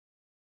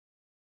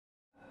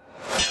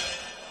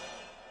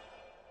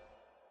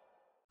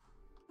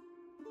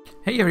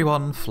Hey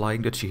everyone,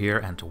 Flying Dutchy here,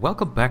 and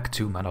welcome back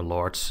to Manor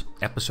Lords,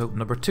 episode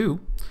number 2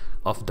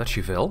 of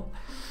Dutchyville.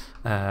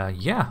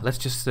 Yeah, let's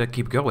just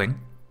keep going.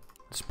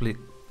 Let's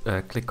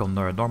click on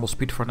normal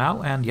speed for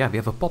now, and yeah, we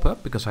have a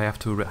pop-up because I had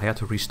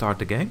to restart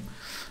the game.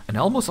 In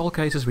almost all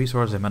cases,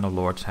 resources in Manor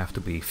Lords have to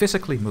be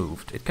physically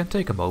moved. It can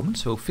take a moment,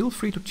 so feel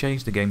free to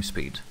change the game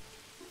speed.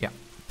 Yeah,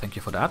 thank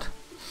you for that.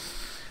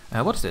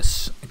 What's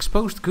this?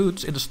 Exposed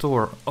goods in the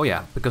store. Oh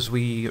yeah, because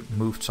we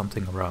moved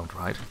something around,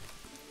 right?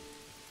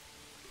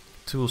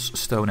 Tools,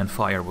 stone and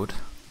firewood.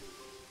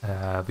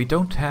 We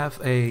don't have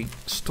a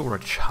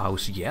storage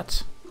house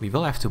yet. We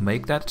will have to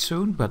make that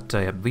soon, but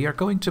we are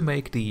going to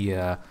make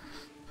the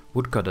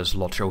woodcutter's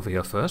lodge over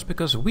here first,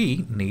 because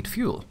we need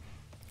fuel.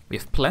 We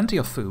have plenty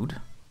of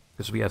food,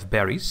 because we have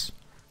berries,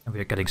 and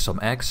we are getting some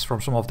eggs from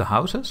some of the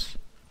houses.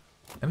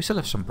 And we still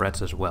have some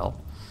bread as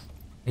well.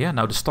 Yeah,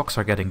 now the stocks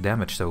are getting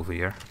damaged over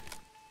here,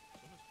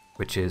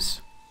 which is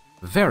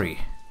very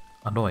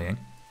annoying,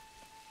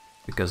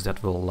 because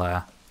that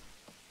will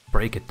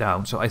break it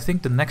down. So I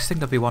think the next thing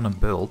that we want to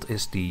build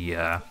is the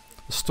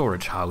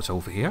storage house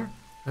over here,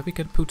 where we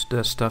can put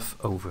the stuff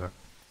over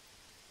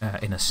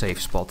in a safe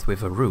spot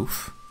with a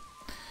roof.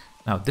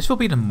 Now this will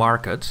be the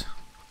market,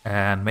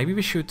 and maybe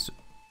we should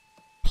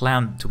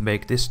plan to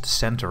make this the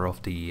center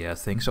of the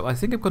thing. So I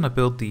think I'm gonna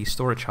build the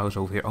storage house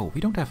over here. Oh,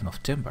 we don't have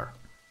enough timber.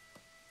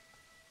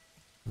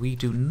 We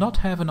do not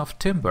have enough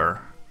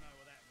timber.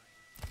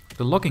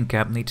 The logging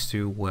camp needs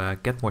to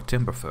get more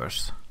timber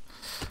first.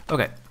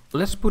 Okay.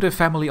 Let's put a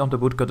family on the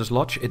woodcutter's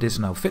lodge. It is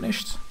now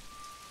finished.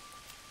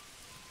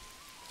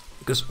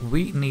 Because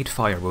we need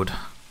firewood.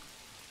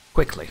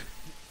 Quickly.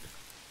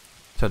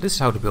 So this is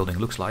how the building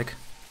looks like.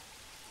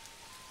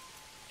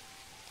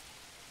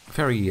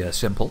 Very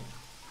simple.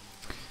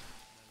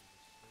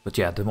 But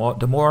yeah, the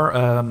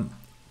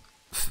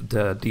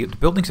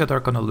buildings that are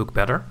gonna look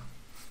better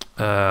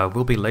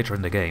will be later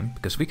in the game.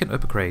 Because we can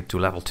upgrade to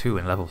level 2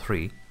 and level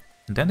 3.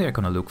 And then they're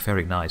gonna look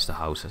very nice, the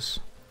houses.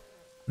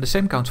 And the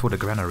same counts for the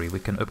granary. We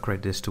can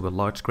upgrade this to a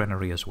large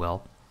granary as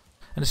well.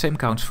 And the same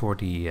counts for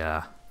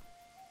the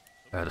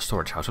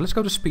storage house. So let's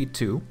go to speed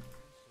 2.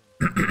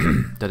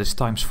 That is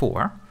times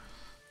 4.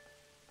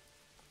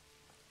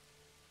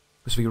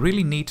 Because we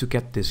really need to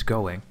get this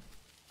going.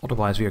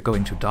 Otherwise we are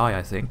going to die,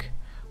 I think.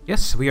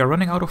 Yes, we are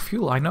running out of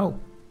fuel, I know.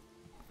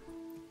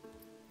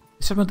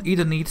 Someone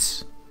either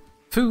needs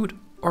food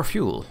or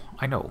fuel.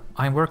 I know,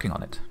 I'm working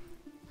on it.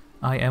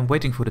 I am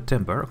waiting for the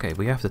timber. Okay,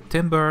 we have the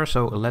timber,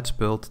 so let's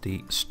build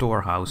the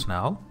storehouse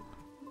now.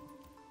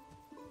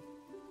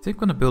 I think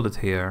I'm gonna build it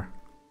here.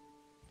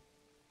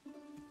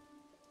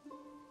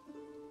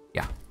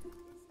 Yeah.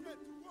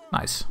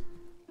 Nice.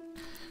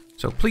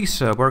 So please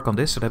work on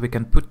this so that we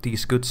can put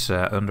these goods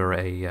under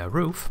a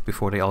roof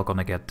before they all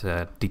gonna get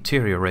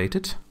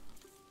deteriorated.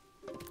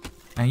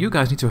 And you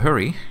guys need to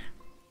hurry.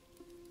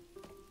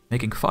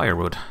 Making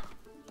firewood.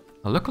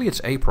 Well, luckily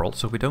it's April,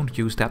 so we don't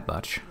use that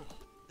much.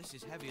 This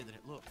is heavier than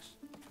it looks.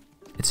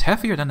 It's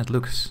heavier than it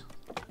looks.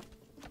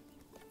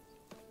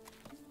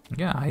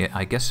 Yeah,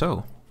 I guess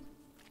so.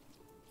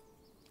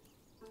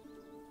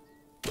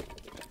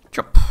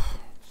 Chop.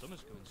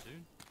 Summer's coming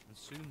soon, and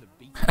soon the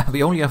beach.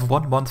 We only have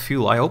 1 month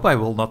fuel. I hope I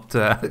will not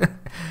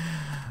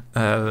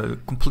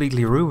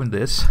completely ruin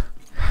this.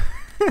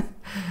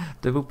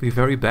 That would be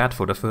very bad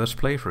for the first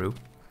playthrough.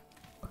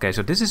 Okay,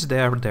 so this is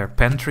their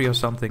pantry or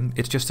something.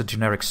 It's just a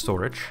generic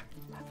storage.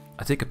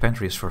 I think a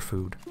pantry is for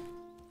food.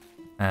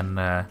 And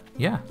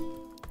yeah,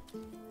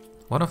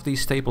 one of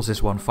these staples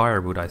is 1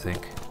 firewood, I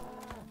think.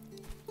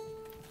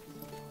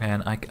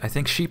 And I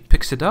think she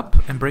picks it up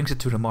and brings it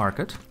to the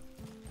market.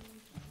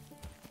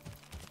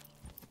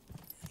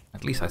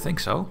 At least I think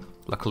so.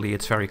 Luckily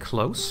it's very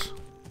close.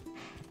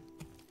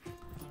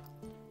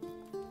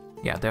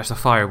 Yeah, there's the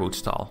firewood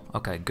stall.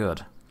 Okay,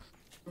 good.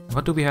 And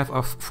what do we have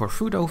for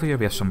food over here?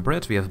 We have some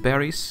bread, we have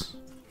berries.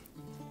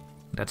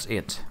 That's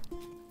it.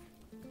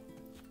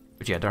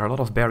 But yeah, there are a lot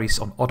of berries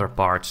on other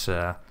parts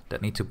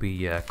that need to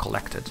be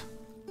collected.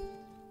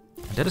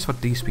 And that is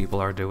what these people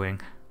are doing.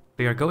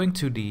 They are going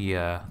to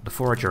the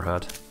forager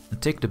hut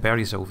and take the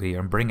berries over here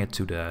and bring it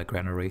to the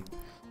granary.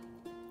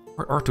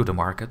 Or to the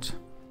market.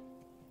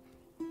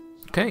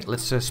 Okay,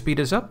 let's speed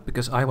this up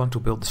because I want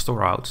to build the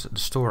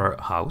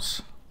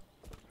storehouse.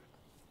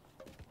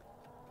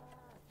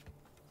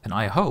 And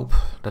I hope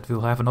that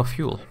we'll have enough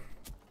fuel.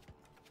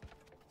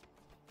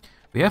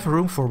 We have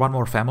room for 1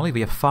 more family.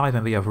 We have 5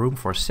 and we have room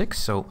for 6,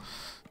 so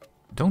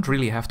don't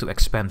really have to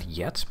expand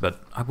yet,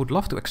 but I would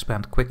love to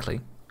expand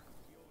quickly.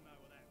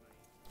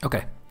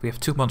 Okay, we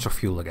have 2 months of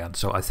fuel again,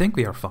 so I think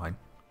we are fine.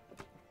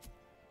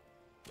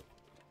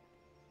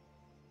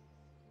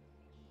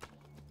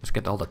 Let's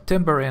get all the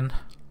timber in.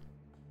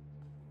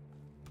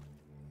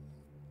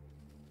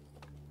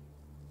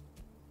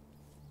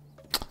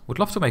 Would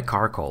love to make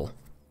charcoal.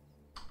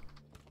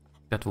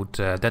 That would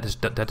that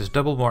is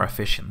double more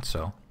efficient,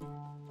 so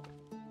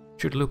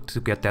should look to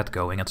get that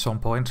going at some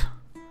point.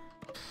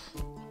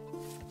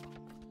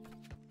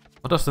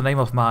 What was the name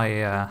of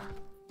my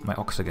my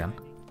ox again?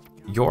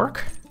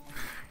 York?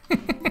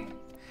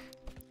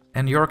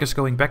 And York is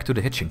going back to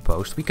the hitching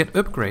post. We can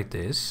upgrade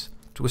this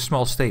to a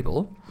small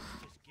stable.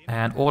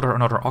 And order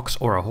another ox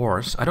or a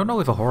horse. I don't know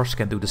if a horse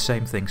can do the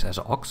same things as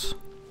an ox.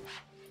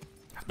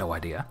 I have no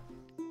idea.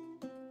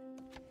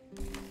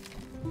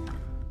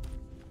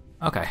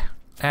 Okay.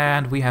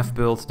 And we have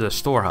built the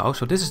storehouse.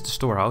 So this is the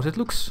storehouse. It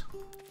looks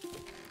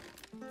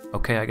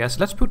okay, I guess.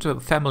 Let's put a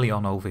family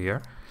on over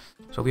here.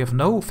 So we have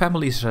no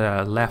families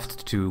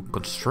left to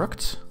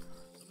construct.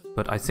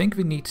 But I think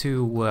we need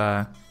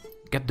to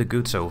get the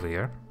goods over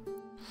here.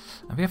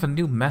 And we have a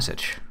new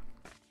message.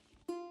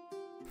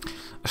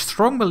 A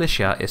strong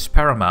militia is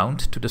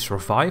paramount to the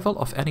survival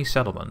of any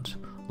settlement.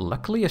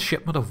 Luckily, a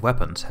shipment of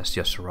weapons has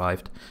just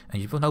arrived,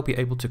 and you will now be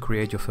able to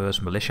create your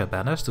first militia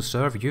banners to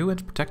serve you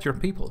and protect your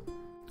people.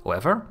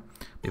 However,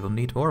 we will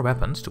need more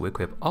weapons to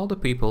equip all the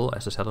people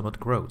as the settlement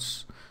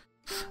grows,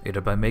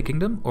 either by making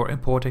them or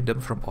importing them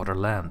from other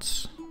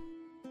lands.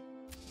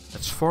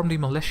 Let's form the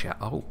militia.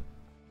 Oh.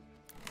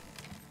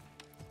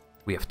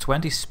 We have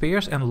 20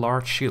 spears and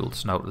large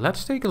shields. Now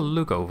let's take a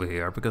look over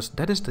here, because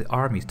that is the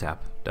army tab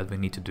that we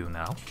need to do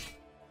now.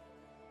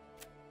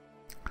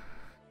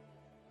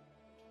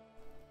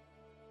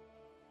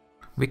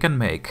 We can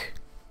make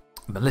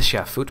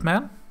militia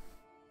footman,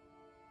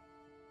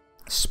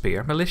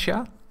 spear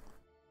militia,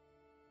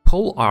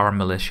 polearm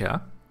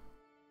militia,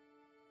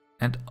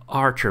 and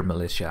archer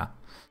militia.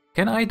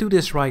 Can I do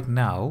this right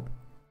now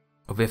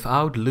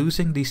without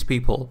losing these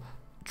people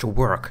to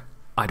work?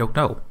 I don't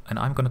know, and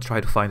I'm gonna try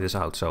to find this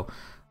out. So,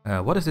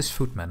 what is this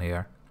footman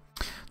here?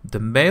 The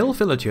male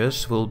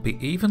villagers will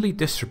be evenly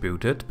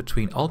distributed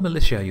between all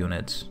militia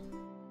units.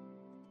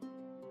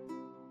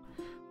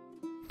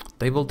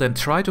 They will then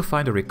try to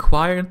find the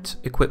required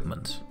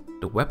equipment.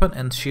 The weapon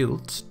and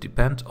shields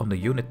depend on the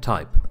unit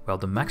type, while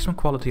the maximum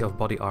quality of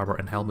body armor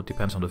and helmet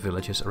depends on the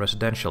village's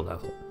residential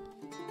level.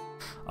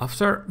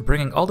 After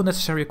bringing all the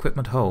necessary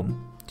equipment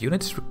home, the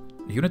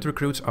unit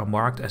recruits are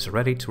marked as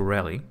ready to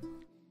rally.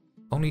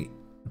 Only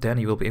then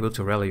you will be able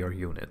to rally your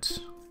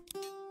units.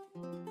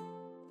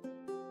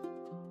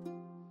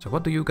 So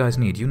what do you guys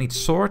need? You need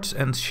swords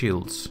and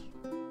shields.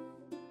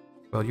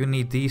 Well, you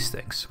need these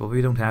things. Well,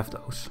 we don't have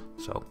those,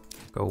 so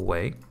go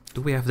away.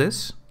 Do we have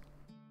this?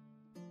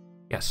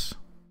 Yes.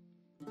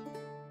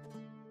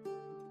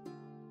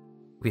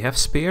 We have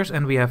spears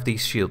and we have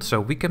these shields,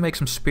 so we can make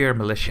some spear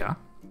militia.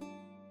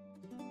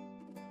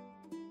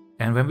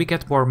 And when we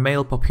get more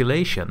male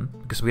population,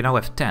 because we now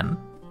have 10,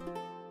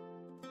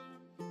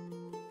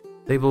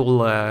 they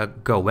will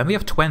go. When we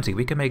have 20,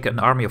 we can make an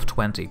army of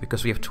 20,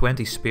 because we have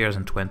 20 spears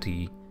and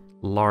 20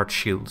 large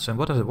shields. And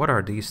what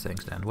are these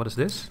things then? What is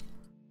this?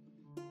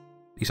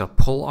 These are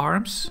pole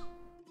arms.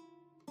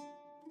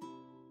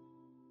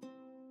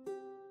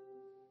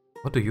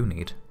 What do you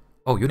need?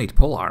 Oh, you need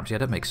pole arms. Yeah,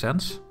 that makes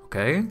sense.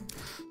 Okay.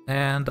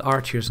 And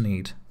archers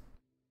need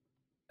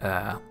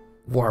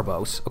war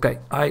bows. Okay,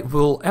 I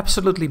will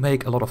absolutely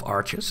make a lot of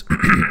archers,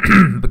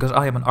 because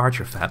I am an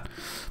archer fan.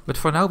 But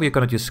for now, we're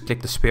gonna just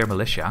click the spear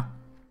militia.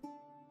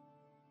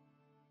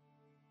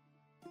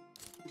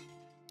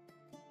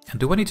 And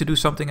do I need to do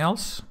something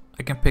else?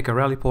 I can pick a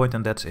rally point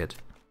and that's it.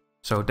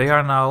 So they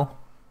are now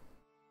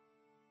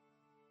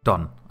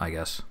done, I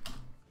guess.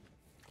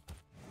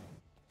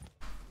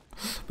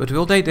 But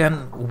will they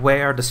then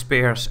wear the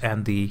spears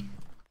and the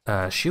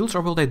shields,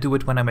 or will they do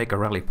it when I make a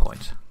rally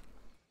point?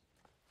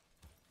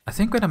 I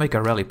think when I make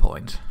a rally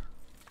point.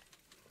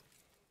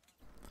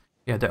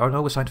 Yeah, there are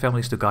no assigned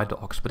families to guide the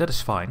ox, but that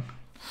is fine.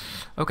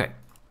 Okay.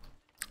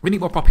 We need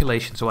more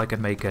population so I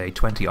can make a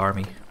 20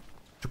 army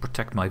to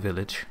protect my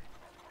village.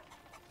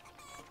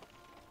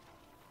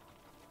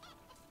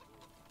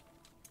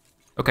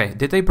 Okay,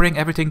 did they bring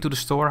everything to the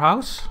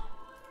storehouse?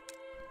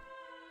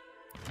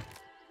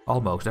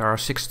 Almost. There are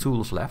 6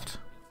 tools left.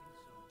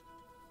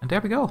 And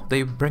there we go.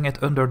 They bring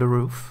it under the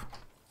roof.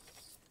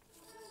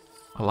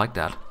 I like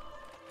that.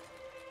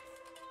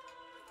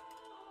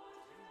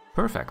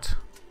 Perfect.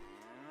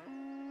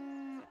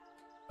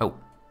 Oh.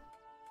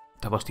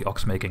 That was the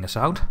ox making a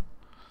sound.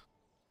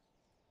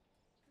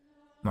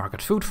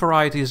 Market food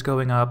variety is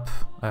going up.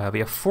 We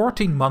have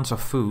 14 months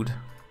of food.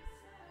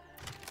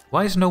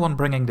 Why is no one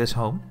bringing this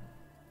home?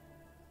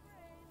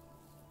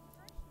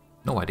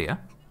 No idea.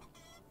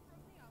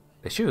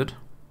 They should.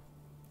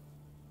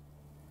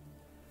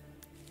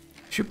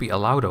 Should be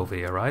allowed over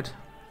here, right?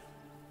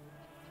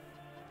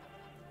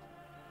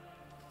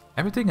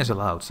 Everything is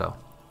allowed, so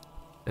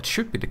that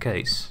should be the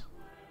case.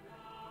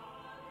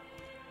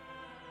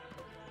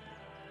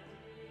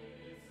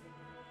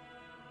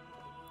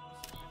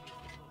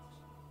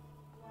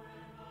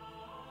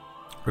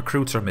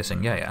 Recruits are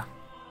missing, yeah.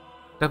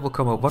 That will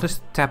come up. What is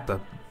the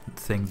tab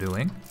thing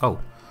doing? Oh.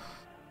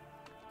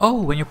 Oh,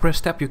 when you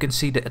press tab you can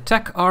see the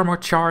attack, armor,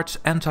 charge,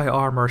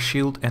 anti-armor,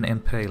 shield and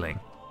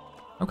impaling.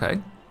 Okay,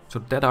 so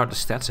that are the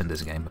stats in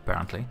this game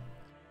apparently.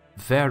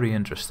 Very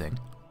interesting.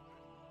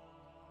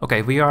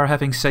 Okay, we are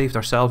having saved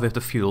ourselves with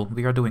the fuel.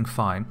 We are doing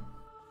fine.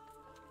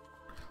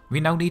 We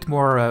now need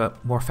more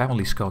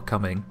families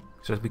coming,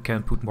 so that we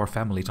can put more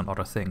families on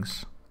other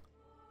things.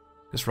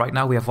 Because right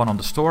now we have one on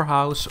the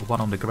storehouse,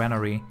 one on the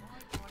granary,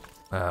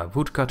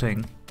 wood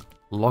cutting,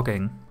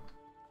 logging,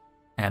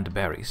 and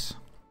berries.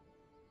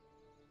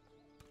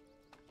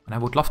 And I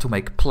would love to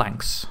make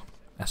planks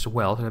as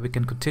well, so that we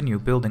can continue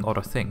building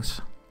other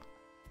things.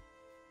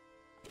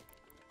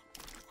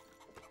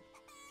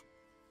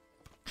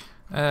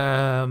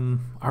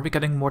 Are we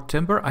getting more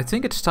timber? I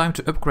think it's time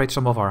to upgrade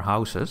some of our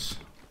houses.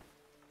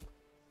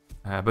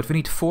 But we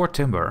need 4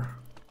 timber.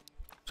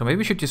 So maybe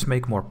we should just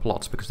make more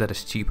plots, because that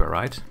is cheaper,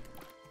 right?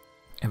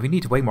 And we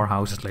need way more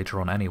houses later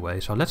on anyway,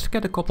 so let's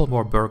get a couple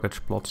more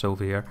burgage plots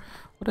over here.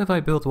 What if I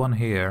build one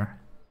here?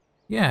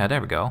 Yeah,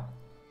 there we go.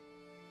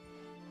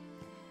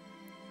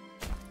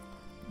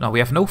 Now we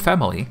have no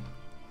family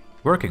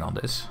working on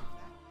this.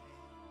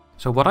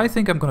 So what I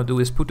think I'm gonna do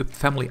is put the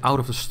family out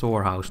of the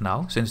storehouse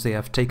now, since they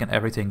have taken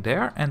everything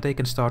there, and they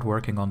can start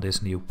working on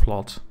this new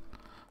plot.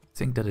 I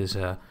think that is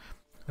a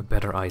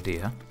better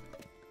idea.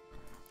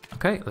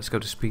 Okay, let's go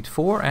to speed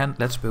 4 and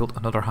let's build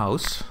another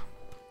house. I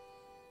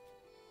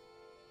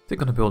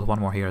think I'm gonna build one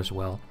more here as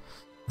well.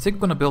 I think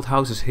I'm gonna build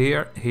houses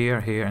here,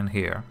 here, here, and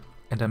here.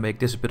 And then make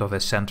this a bit of a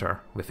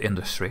center with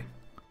industry.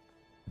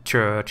 The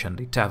church and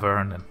the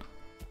tavern and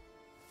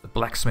the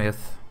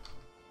blacksmith.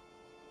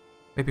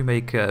 Maybe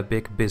make a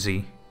big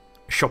busy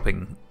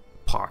shopping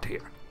part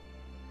here.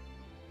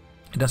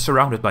 And then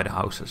surrounded by the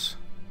houses.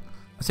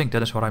 I think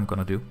that is what I'm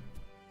gonna do.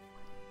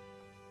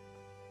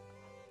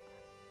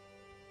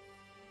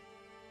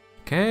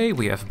 Okay,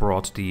 we have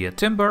brought the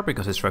timber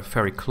because it's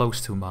very close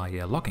to my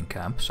logging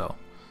camp, so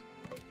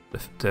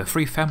the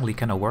free family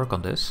can now work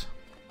on this.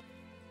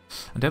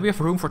 And then we have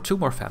room for 2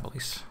 more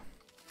families.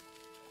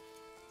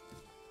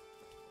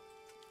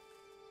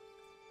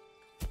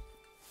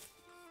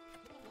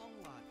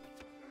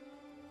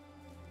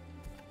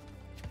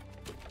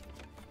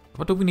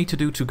 What do we need to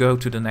do to go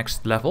to the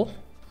next level?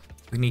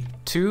 We need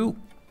 2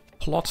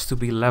 plots to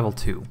be level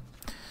 2.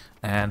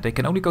 And they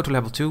can only go to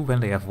level 2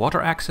 when they have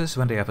water access,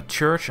 when they have a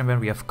church, and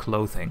when we have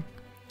clothing.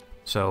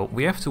 So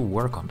we have to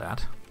work on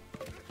that.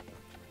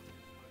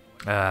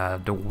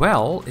 The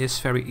well is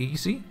very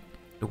easy.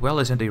 The well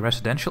is in the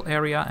residential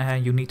area,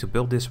 and you need to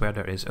build this where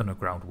there is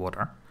underground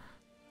water.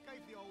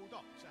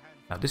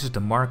 Now this is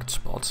the market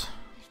spot.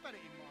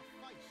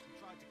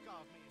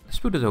 Let's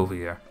put it over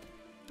here.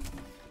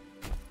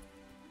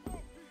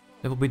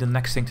 That will be the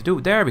next thing to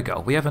do. There we go.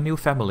 We have a new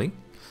family.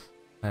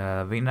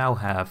 We now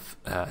have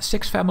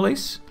 6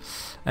 families.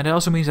 And it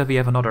also means that we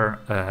have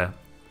another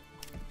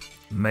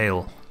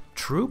male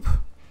troop.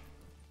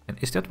 And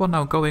is that one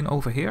now going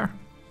over here?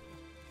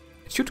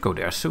 It should go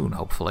there soon,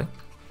 hopefully.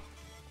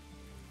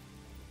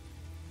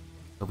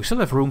 But we still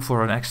have room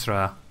for an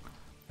extra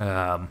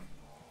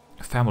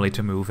family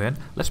to move in.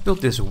 Let's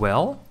build this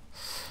well.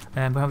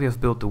 And when we have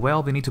built the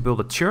well, we need to build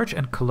a church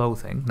and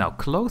clothing. Now,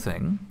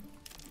 clothing...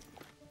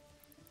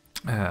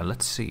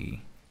 let's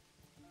see.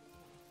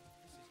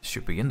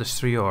 Should be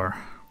industry or...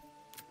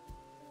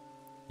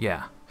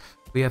 Yeah.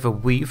 We have a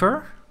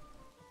weaver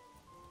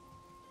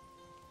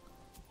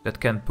that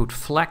can put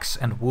flax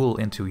and wool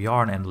into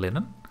yarn and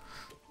linen.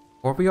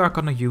 Or we are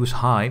gonna use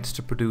hides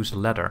to produce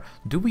leather.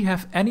 Do we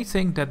have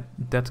anything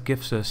that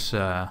gives us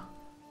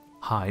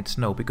hides?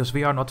 No, because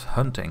we are not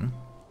hunting.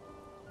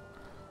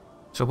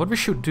 So what we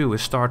should do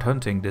is start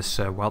hunting this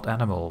wild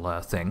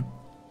animal thing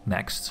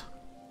next.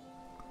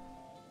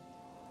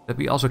 That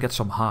we also get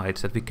some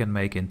hides that we can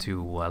make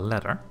into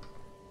leather.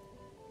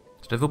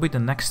 So that will be the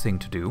next thing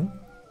to do.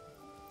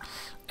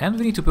 And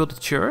we need to build a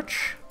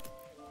church.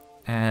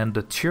 And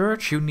the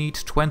church, you need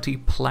 20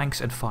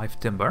 planks and 5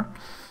 timber.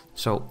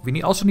 So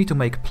we also need to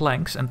make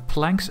planks, and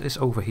planks is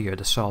over here,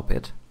 the saw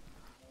pit.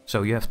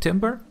 So you have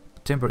timber.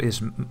 Timber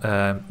is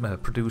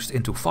produced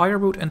into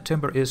firewood, and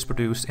timber is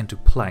produced into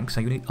planks.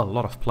 And you need a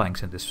lot of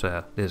planks in this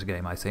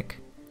game, I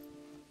think.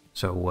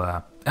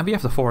 So and we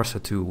have the forester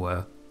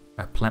to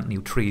plant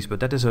new trees, but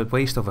that is a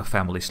waste of a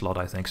family slot,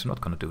 I think, so I'm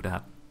not going to do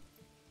that.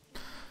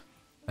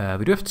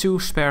 We do have 2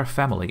 spare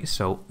families,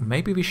 so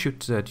maybe we should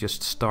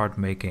just start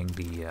making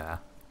the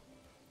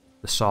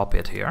saw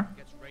pit here.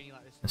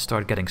 And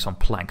start getting some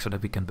planks so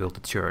that we can build the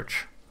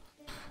church.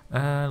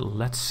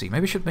 Let's see,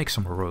 maybe we should make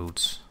some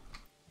roads.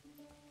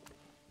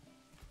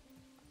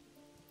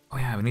 Oh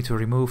yeah, we need to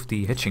remove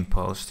the hitching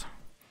post.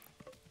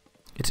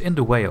 It's in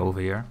the way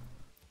over here.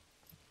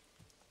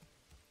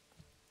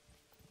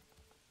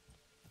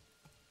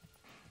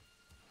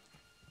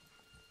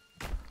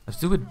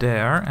 Let's do it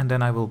there, and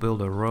then I will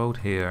build a road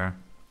here.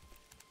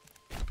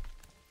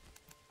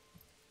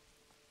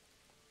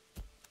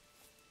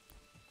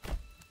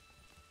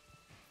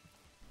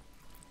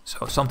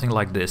 So something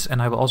like this,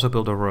 and I will also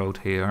build a road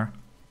here.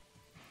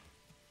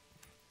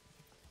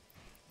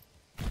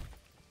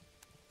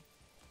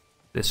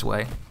 This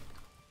way.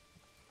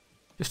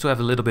 Just to have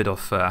a little bit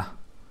of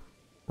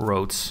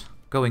roads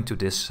going to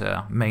this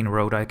main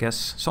road, I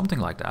guess. Something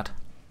like that.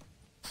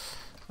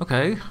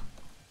 Okay.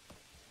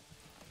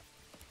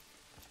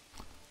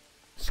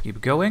 Let's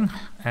keep going,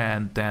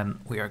 and then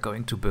we are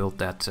going to build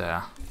that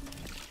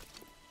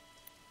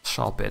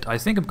saw pit. I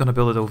think I'm gonna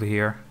build it over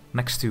here,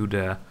 next to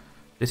the...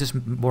 This is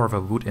more of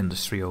a wood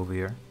industry over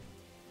here.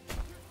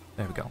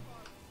 There we go.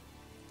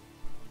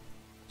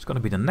 It's gonna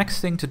be the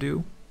next thing to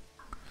do.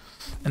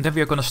 And then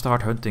we are gonna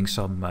start hunting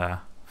some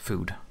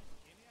food.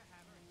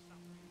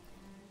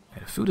 Okay,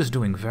 the food is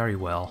doing very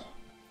well.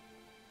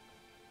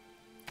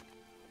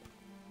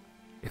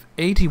 We have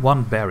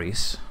 81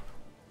 berries.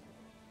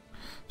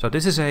 So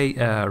this is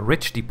a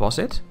rich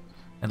deposit.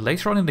 And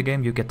later on in the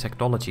game you get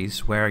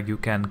technologies where you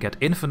can get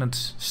infinite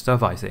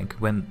stuff, I think,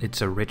 when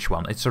it's a rich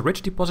one. It's a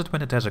rich deposit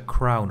when it has a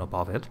crown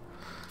above it.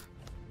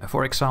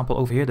 For example,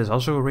 over here there's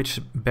also a rich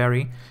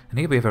berry, and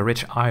here we have a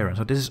rich iron.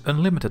 So this is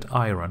unlimited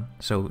iron,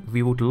 so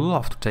we would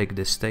love to take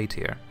this state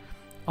here.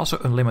 Also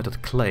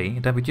unlimited clay,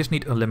 then we just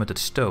need unlimited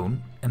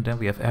stone, and then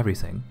we have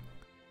everything.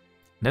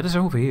 That is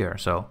over here,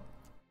 so...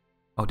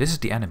 Oh, this is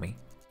the enemy.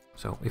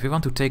 So if we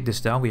want to take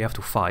this down, we have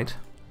to fight.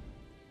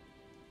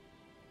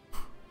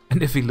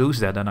 And if we lose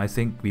that, then I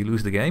think we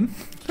lose the game.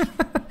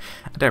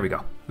 There we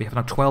go. We have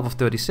now 12 of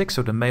 36,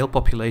 so the male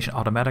population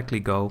automatically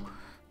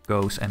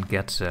goes and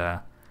gets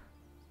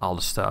all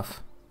the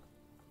stuff.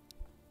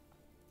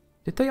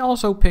 Did they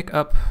also pick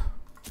up...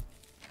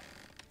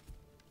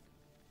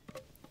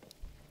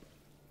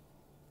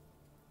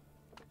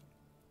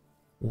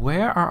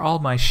 Where are all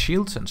my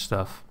shields and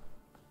stuff?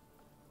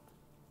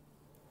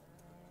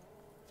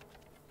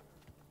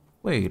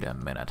 Wait a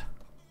minute.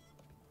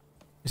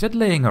 Is that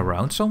laying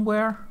around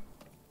somewhere?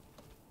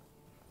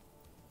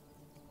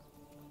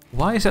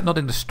 Why is that not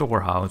in the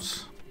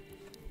storehouse?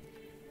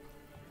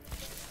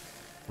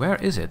 Where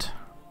is it?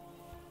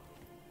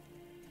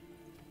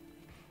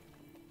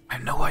 I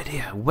have no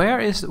idea.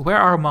 Where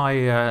are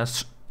my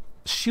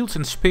shields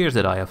and spears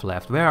that I have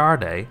left? Where are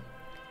they?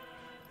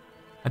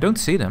 I don't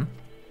see them.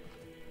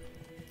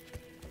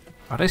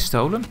 Are they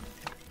stolen?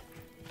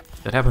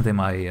 That happened in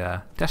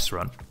my test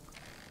run.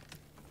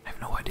 I have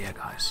no idea,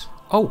 guys.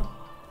 Oh!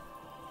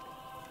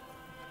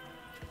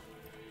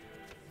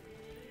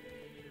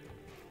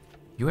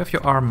 You have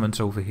your armaments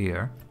over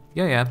here.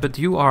 Yeah, but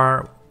you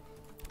are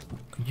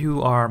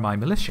my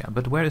militia.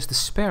 But where is the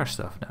spare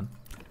stuff then?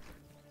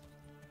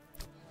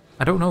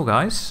 I don't know,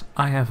 guys.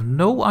 I have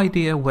no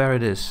idea where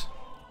it is.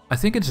 I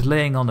think it's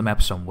laying on the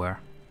map somewhere.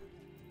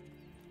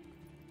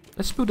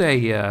 Let's put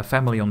a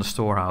family on the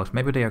storehouse.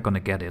 Maybe they are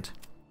gonna get it.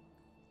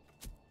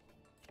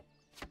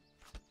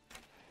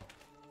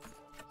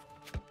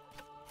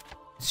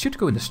 It should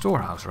go in the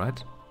storehouse,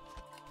 right?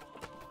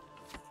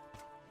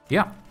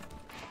 Yeah.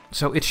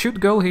 So it should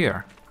go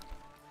here.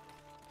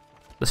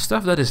 The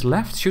stuff that is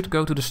left should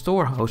go to the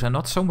storehouse and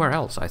not somewhere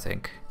else, I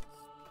think.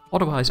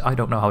 Otherwise, I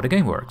don't know how the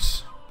game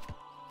works.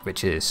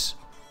 Which is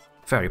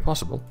very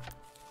possible.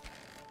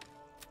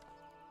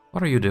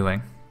 What are you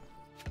doing?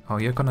 Oh,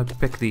 you're gonna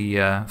pick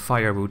the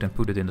firewood and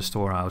put it in the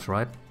storehouse,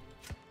 right?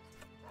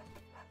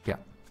 Yeah.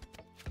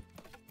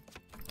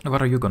 And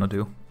what are you gonna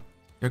do?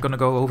 You're gonna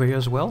go over here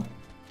as well?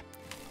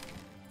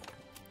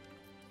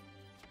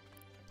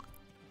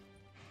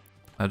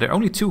 There are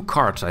only 2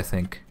 carts, I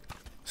think.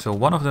 So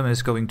one of them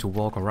is going to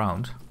walk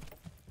around.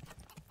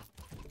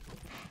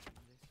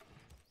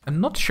 I'm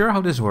not sure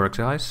how this works,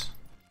 guys.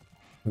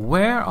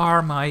 Where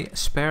are my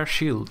spare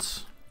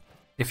shields?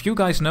 If you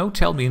guys know,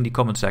 tell me in the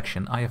comment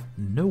section. I have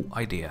no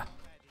idea.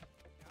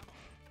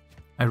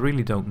 I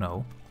really don't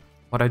know.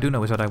 What I do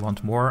know is that I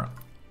want more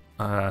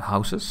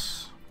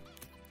houses.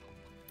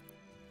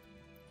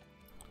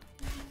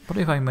 What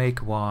if I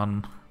make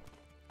one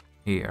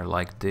here,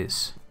 like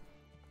this?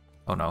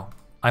 Oh no.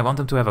 I want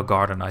them to have a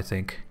garden, I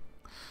think.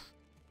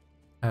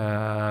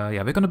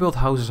 Yeah, we're gonna build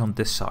houses on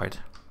this side.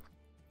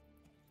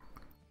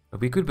 But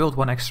we could build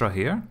one extra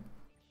here.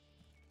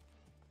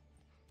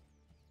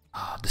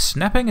 The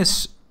snapping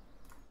is...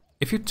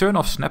 If you turn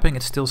off snapping,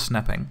 it's still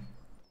snapping.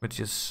 Which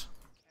is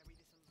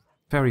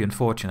very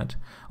unfortunate.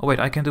 Oh wait,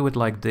 I can do it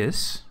like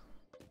this.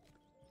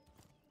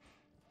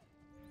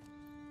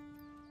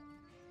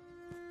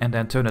 And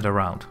then turn it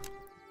around.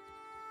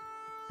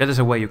 That is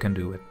a way you can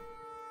do it.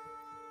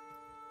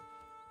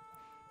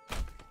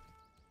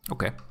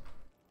 Okay.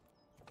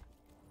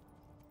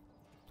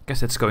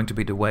 Guess that's going to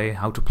be the way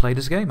how to play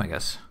this game, I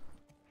guess.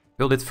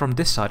 Build it from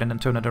this side and then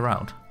turn it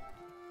around.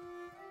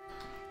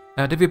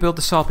 Did we build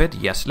the saw pit?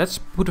 Yes. Let's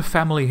put a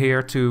family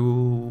here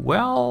to...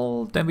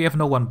 Well, then we have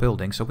no one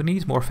building, so we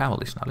need more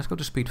families now. Let's go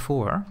to speed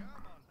 4.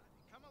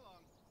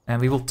 And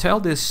we will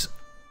tell this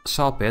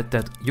saw pit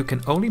that you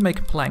can only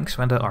make planks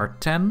when there are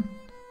 10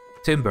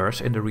 timbers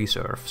in the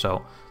reserve.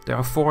 So there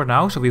are 4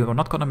 now, so we are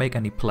not going to make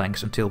any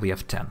planks until we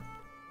have 10.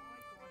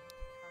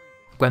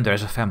 When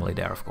there's a family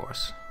there, of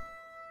course.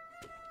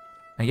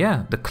 And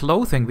yeah, the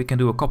clothing we can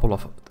do a couple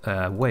of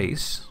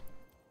ways.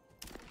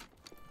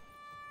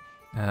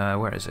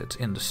 Where is it?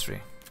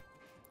 Industry.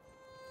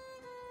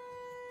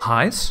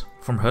 Hides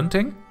from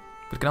hunting.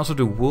 We can also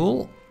do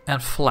wool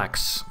and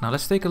flax. Now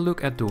let's take a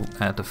look at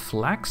the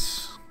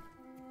flax.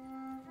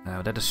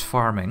 That is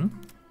farming.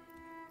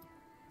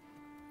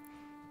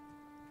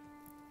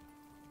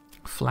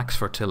 Flax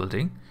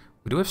fertility.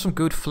 We do have some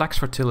good flax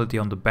fertility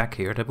on the back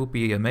here. That would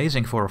be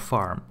amazing for a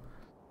farm.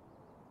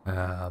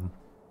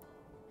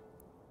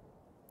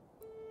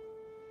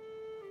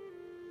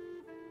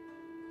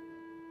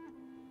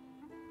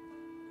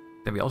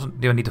 Then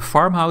they need a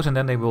farmhouse and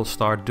then they will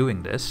start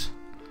doing this.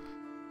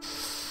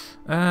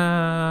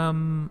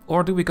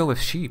 Or do we go with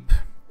sheep?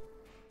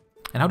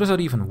 And how does that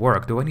even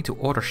work? Do I need to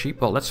order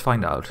sheep? Well, let's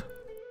find out.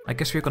 I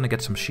guess we're gonna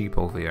get some sheep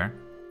over here.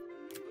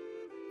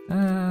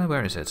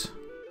 Where is it?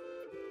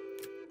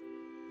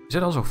 Is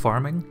it also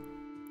farming?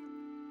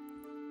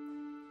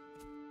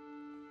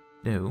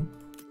 No.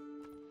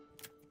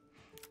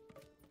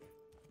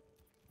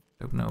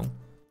 Don't know.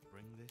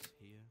 Bring this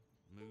here,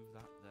 move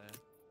that there,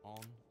 on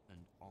and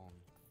on.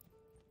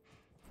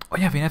 Oh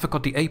yeah, we never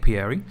got the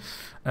apiary.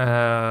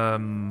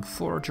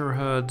 Forager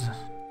hut,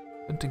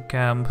 hunting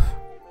camp.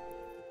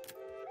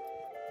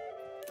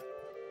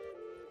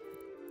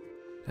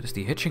 That is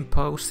the hitching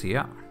post,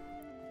 yeah.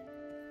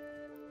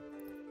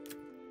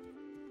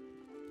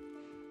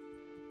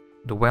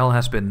 The well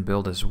has been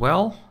built as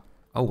well.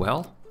 Oh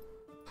well.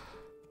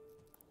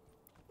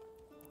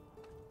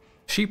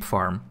 Sheep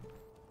farm.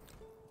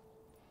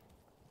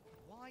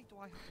 Why do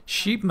I have to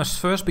Sheep must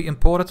first be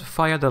imported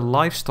via the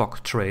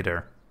livestock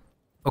trader.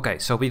 Okay,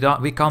 so we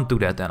can't do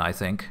that then, I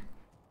think.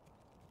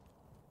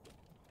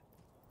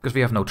 Because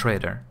we have no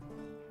trader.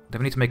 Then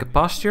we need to make a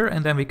pasture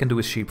and then we can do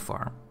a sheep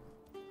farm.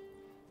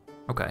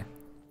 Okay,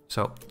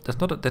 so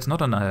that's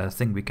not a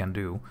thing we can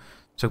do.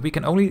 So we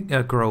can only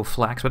grow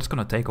flax, but it's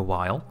gonna take a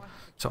while.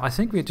 So I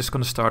think we're just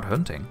gonna start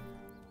hunting.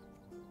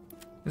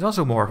 There's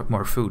also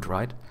more food,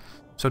 right?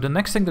 So the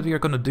next thing that we are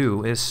gonna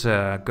do is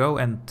go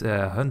and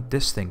hunt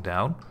this thing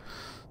down.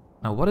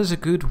 Now, what is a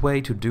good way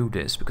to do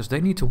this? Because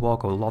they need to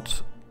walk a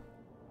lot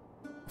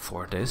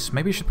for this.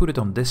 Maybe you should put it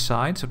on this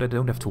side so they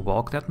don't have to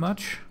walk that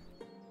much.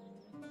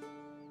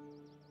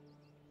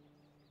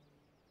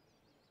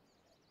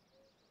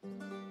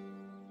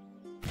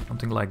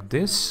 Something like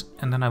this,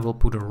 and then I will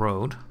put a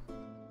road.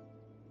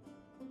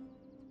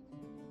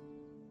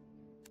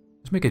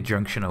 Let's make a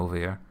junction over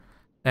here.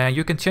 And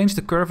you can change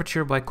the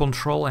curvature by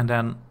control and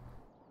then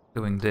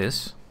doing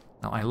this.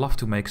 Now I love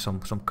to make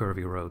some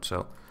curvy road,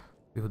 so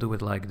we will do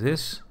it like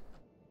this.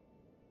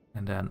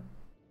 And then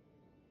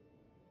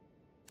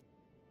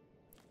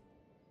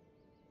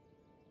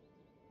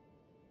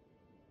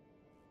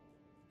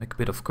make a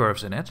bit of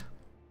curves in it.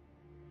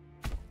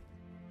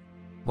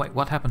 Wait,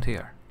 what happened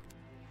here?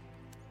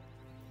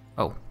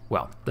 Oh,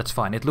 well, that's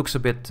fine. It looks a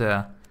bit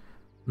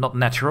not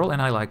natural,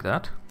 and I like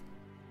that.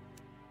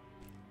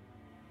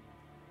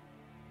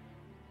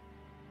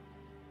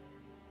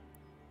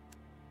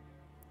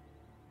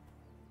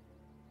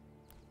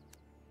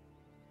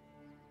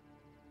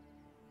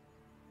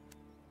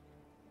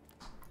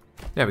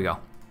 There we go.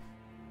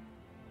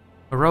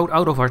 A road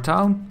out of our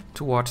town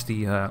towards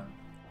the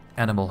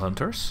animal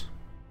hunters.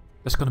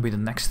 That's gonna be the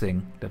next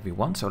thing that we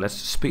want, so let's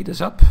speed this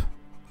up.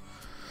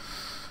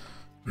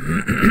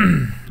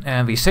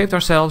 And we saved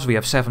ourselves, we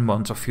have 7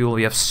 months of fuel,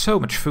 we have so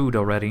much food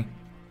already.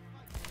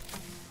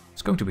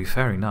 It's going to be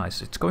very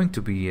nice. It's going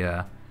to be...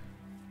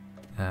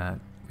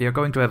 we are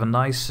going to have a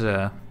nice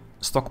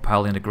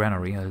stockpile in the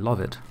granary, I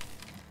love it.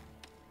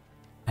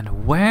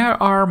 And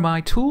where are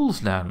my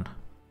tools then?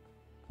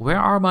 Where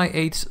are my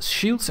 8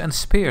 shields and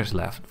spears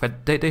left?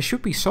 But they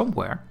should be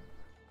somewhere.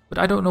 But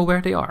I don't know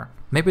where they are.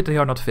 Maybe they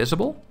are not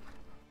visible?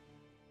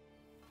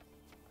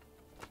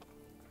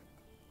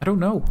 I don't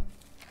know.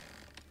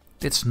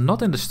 It's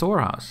not in the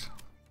storehouse.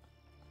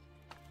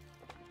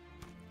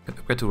 Can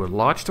upgrade to a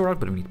large storehouse,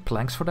 but we need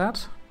planks for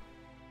that.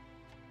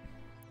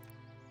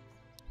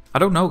 I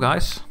don't know,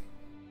 guys.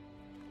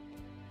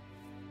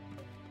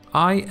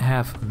 I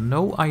have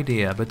no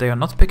idea, but they are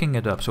not picking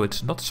it up, so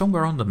it's not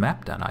somewhere on the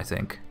map then, I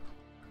think.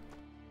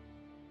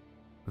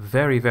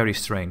 Very, very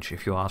strange,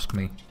 if you ask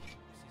me.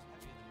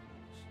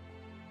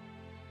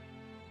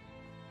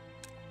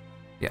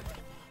 Yeah,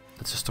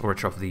 that's the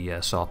storage of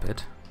the saw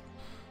pit.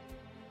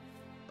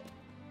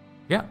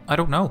 Yeah, I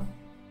don't know.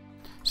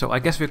 So I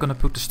guess we're gonna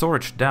put the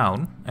storage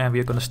down and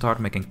we're gonna start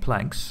making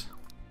planks.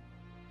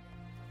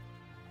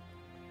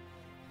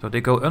 So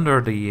they go under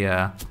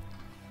the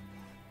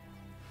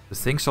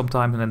thing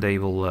sometime and then they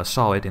will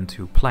saw it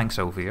into planks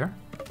over here.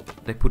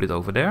 They put it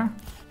over there.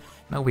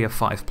 Now we have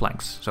 5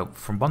 planks. So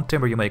from 1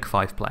 timber you make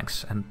 5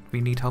 planks. And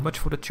we need how much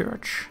for the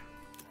church?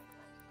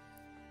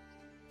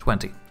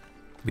 20.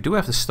 We do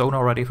have the stone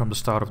already from the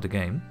start of the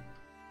game.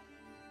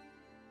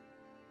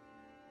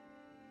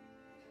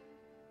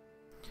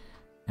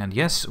 And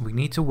yes, we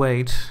need to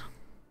wait.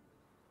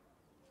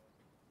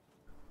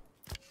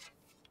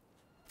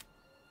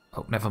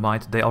 Oh, never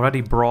mind. They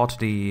already brought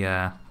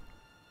the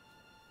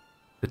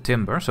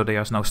timber, so they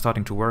are now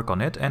starting to work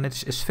on it. And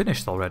it's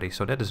finished already,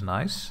 so that is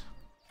nice.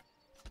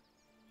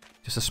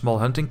 Just a small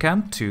hunting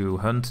camp to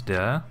hunt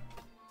the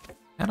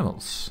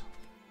animals.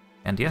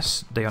 And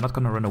yes, they are not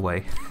gonna run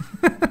away.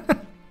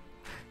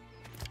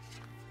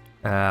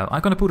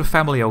 I'm gonna put a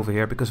family over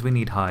here because we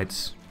need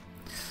hides.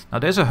 Now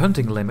there's a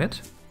hunting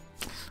limit.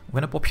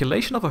 When a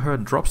population of a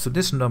herd drops to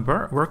this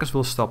number, workers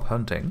will stop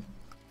hunting.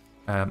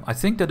 I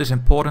think that is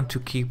important to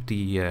keep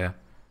the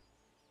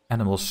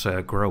animals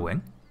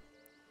growing.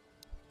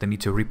 They need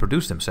to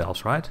reproduce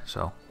themselves, right?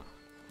 So,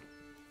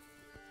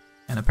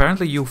 and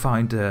apparently you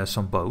find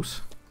some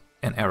bows.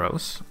 and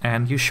arrows,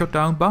 and you shot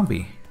down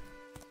Bambi.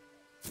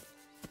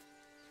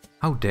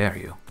 How dare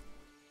you?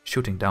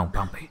 Shooting down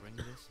Bambi. Bring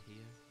this here,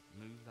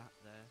 move that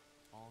there,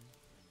 on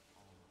and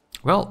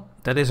on. Well,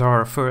 that is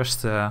our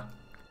first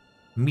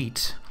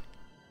meat.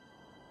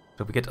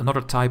 So we get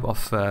another type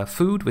of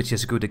food, which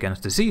is good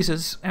against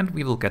diseases, and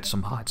we will get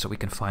some hide, so we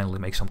can finally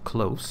make some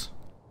clothes.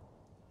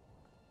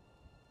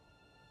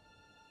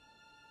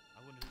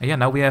 And yeah,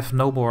 now we have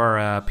no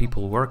more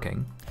people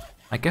working.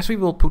 I guess we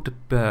will put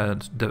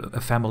the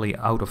family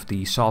out of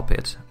the saw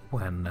pit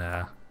when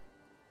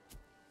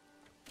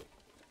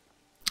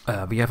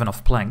we have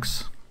enough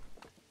planks.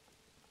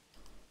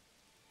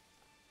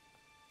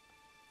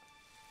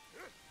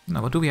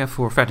 Now, what do we have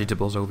for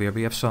vegetables over here?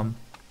 We have some...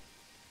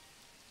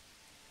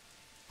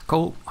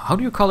 How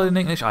do you call it in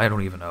English? I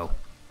don't even know.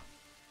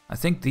 I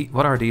think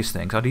what are these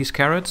things? Are these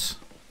carrots?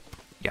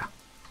 Yeah.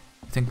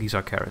 I think these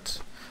are carrots.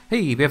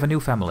 Hey, we have a new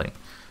family.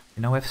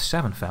 We now have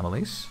 7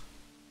 families.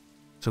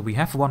 So we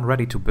have one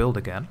ready to build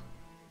again.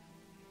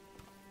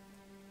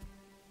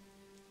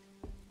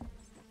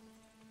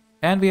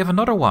 And we have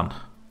another one.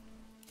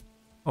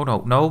 Oh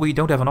no, we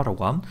don't have another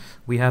one.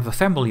 We have a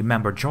family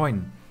member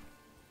join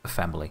a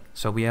family.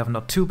 So we have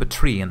not 2 but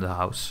 3 in the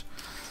house.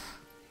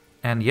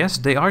 And yes,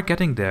 they are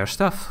getting their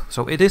stuff.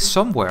 So it is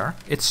somewhere.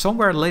 It's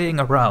somewhere laying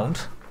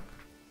around.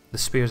 The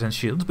spears and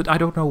shields, but I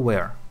don't know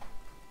where.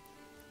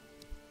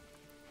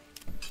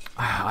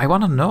 I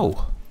want to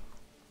know.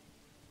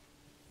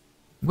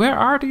 Where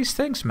are these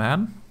things,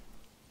 man?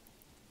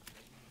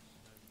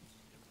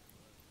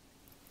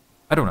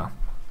 I don't know.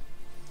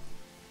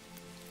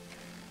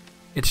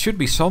 It should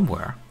be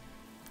somewhere.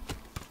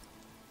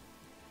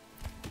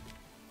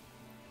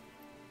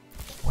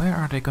 Where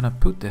are they gonna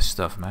put this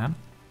stuff, man?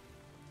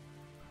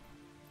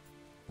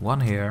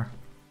 One here.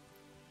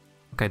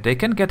 Okay, they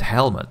can get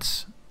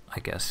helmets, I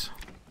guess.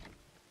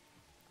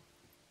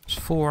 It's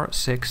 4,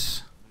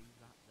 6,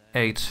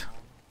 8,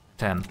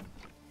 10,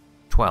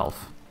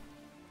 12,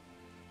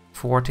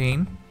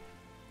 14.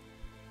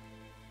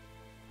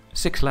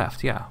 6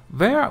 left, yeah.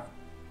 Where?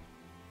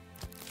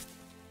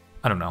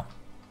 I don't know.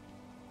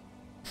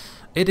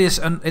 It is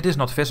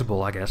not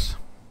visible, I guess.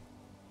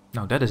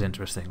 No, that is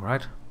interesting,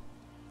 right?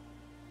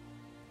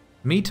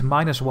 Meat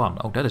 -1.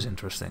 Oh, that is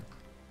interesting.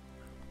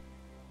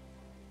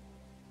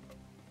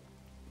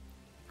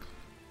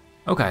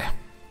 Okay.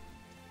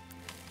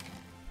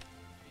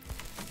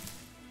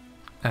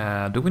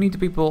 Do we need the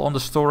people on the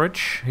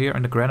storage here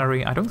in the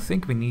granary? I don't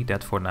think we need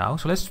that for now.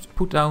 So let's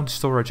put down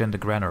storage in the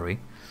granary.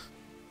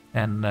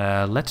 And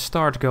let's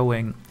start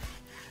going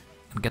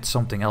and get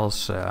something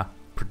else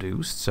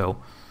produced. So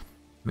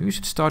maybe we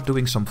should start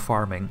doing some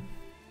farming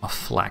of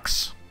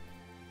flax.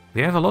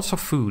 We have lots of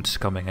foods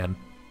coming in.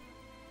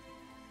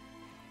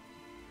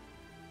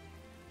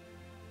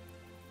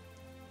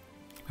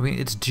 I mean,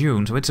 it's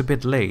June, so it's a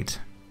bit late.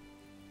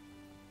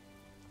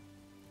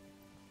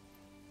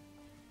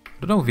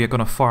 I don't know if we're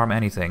gonna farm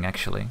anything,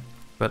 actually.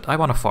 But I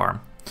want to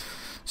farm.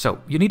 So,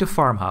 you need a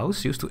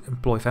farmhouse used to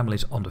employ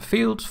families on the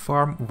field.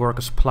 Farm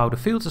workers plow the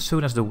fields as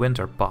soon as the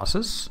winter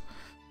passes,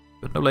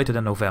 but no later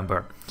than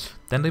November.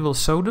 Then they will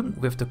sow them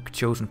with the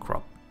chosen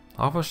crop.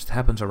 Harvest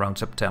happens around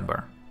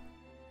September.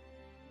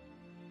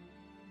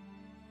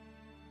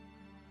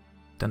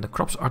 Then the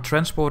crops are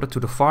transported to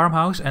the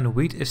farmhouse and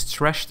wheat is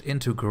threshed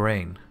into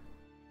grain.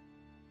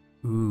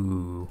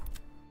 Ooh.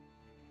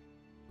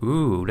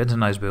 Ooh, that's a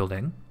nice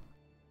building.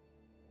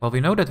 Well,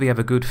 we know that we have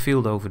a good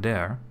field over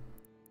there.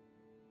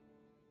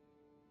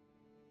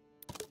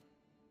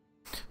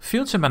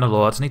 Fields in Manor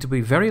Lords need to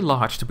be very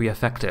large to be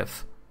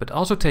effective, but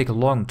also take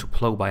long to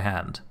plow by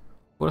hand.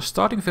 For a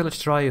starting village,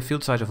 try a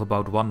field size of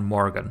about 1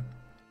 morgan.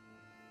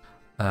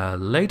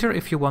 Later,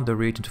 if you want the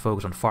region to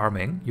focus on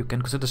farming, you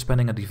can consider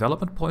spending a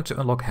development point to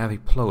unlock heavy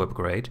plow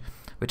upgrade,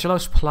 which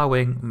allows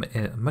plowing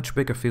much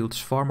bigger fields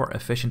far more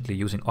efficiently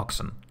using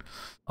oxen.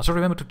 Also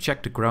remember to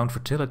check the ground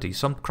fertility.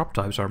 Some crop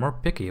types are more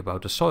picky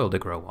about the soil they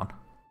grow on.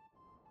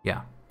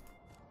 Yeah.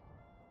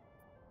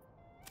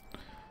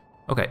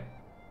 Okay.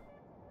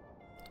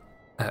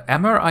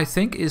 Emmer, I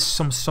think, is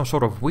some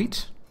sort of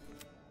wheat,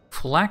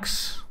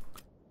 flax,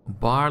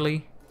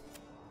 barley,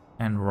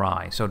 and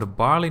rye. So the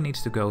barley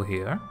needs to go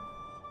here.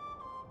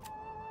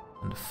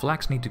 And the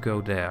flax need to go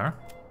there.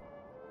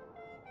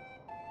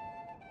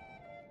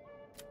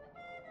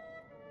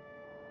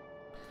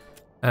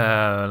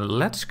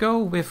 Let's go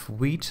with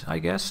wheat, I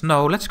guess.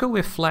 No, let's go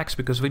with flax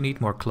because we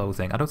need more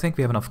clothing. I don't think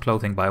we have enough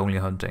clothing by only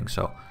hunting,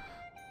 so...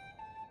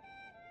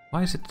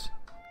 Why is it...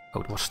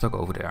 Oh, it was stuck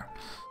over there.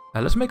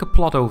 Let's make a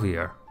plot over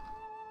here.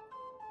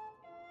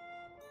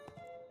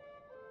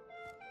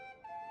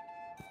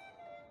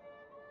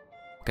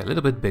 Okay, a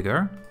little bit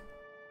bigger.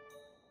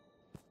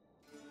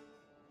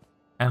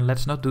 And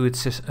let's not do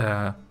it...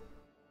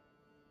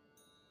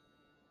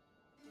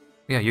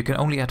 Yeah, you can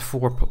only add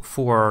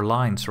four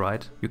lines,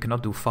 right? You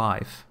cannot do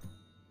 5.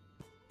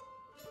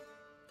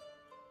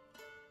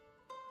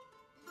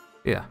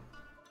 Yeah.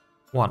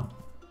 1.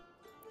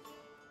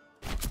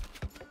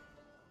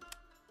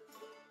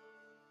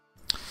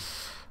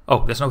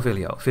 Oh, there's no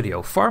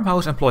video.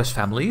 Farmhouse employs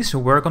families who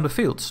work on the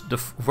fields.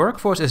 The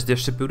workforce is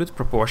distributed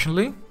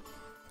proportionally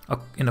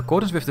in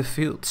accordance with the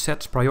field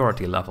set's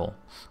priority level.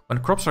 When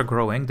crops are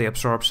growing, they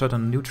absorb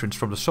certain nutrients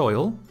from the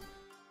soil,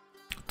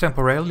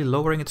 temporarily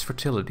lowering its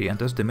fertility and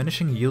thus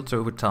diminishing yields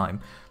over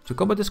time. To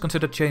combat this,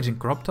 consider changing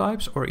crop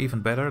types, or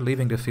even better,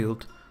 leaving the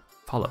field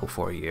fallow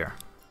for a year.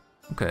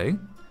 Okay.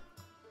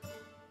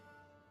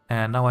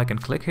 And now I can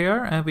click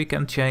here and we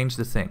can change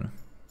the thing.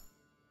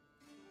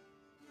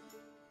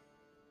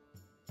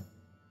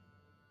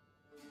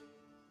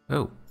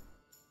 Oh,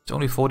 it's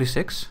only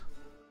 46?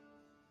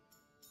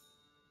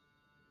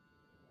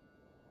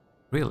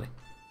 Really?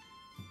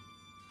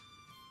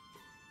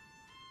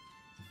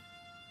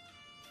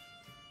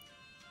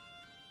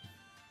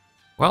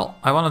 Well,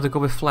 I wanted to go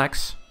with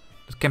flax.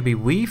 It can be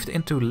weaved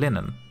into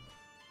linen.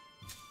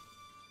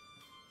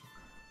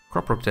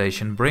 Crop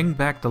rotation. Bring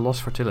back the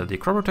lost fertility.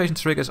 Crop rotation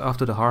triggers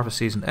after the harvest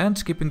season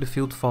ends. Keeping the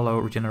field fallow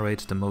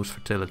regenerates the most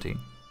fertility.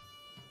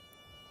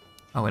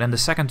 Oh, and then the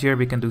second year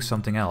we can do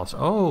something else.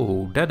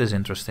 Oh, that is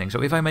interesting.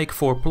 So if I make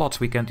 4 plots,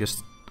 we can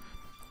just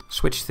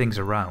switch things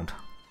around.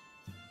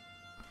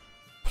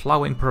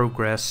 Plowing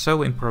progress,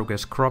 sowing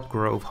progress, crop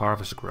growth,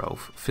 harvest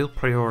growth, field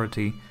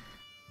priority,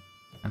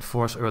 and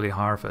force early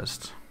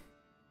harvest.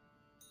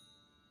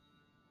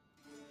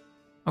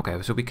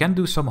 Okay, so we can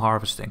do some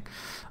harvesting.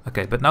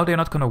 Okay, but now they're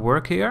not gonna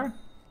work here,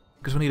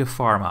 because we need a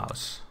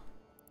farmhouse.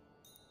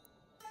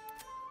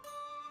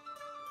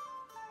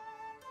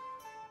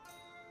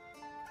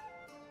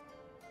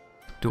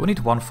 Do we need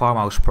 1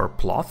 farmhouse per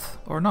plot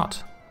or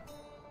not?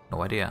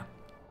 No idea.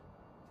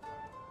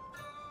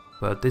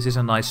 But this is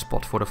a nice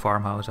spot for the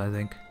farmhouse, I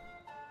think.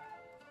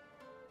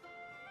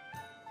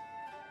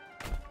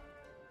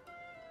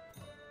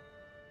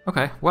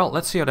 Okay, well,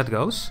 let's see how that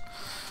goes.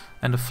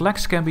 And the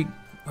flax can be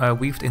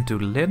weaved into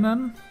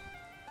linen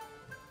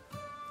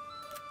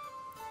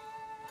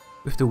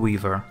with the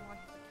weaver.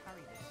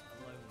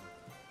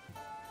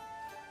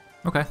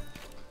 Okay.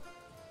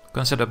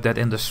 Gonna set up that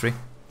industry.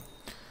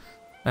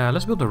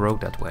 Let's build a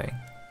road that way.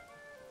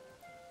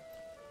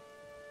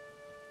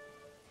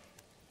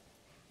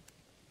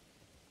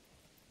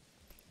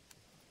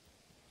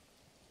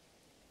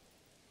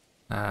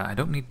 I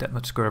don't need that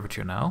much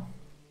curvature now.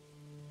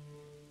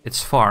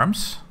 It's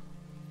farms.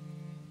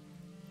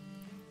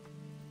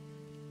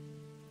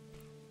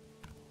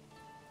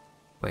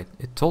 Wait,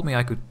 it told me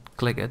I could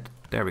click it.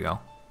 There we go.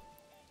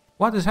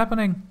 What is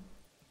happening?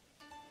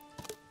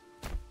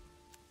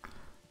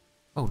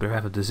 Oh, they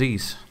have a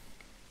disease.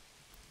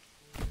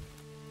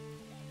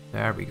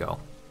 There we go.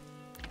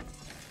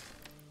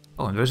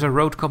 Oh, and there's a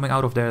road coming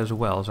out of there as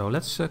well. So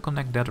let's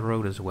connect that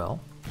road as well.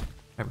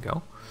 There we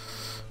go.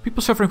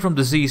 People suffering from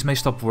disease may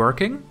stop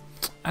working.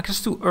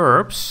 Access to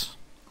herbs.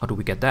 How do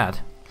we get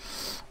that?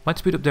 Might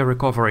speed up their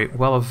recovery,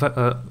 while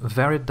a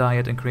varied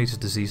diet increases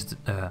disease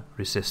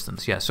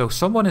resistance. Yeah, so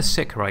someone is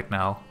sick right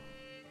now.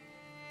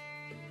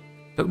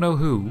 Don't know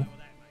who.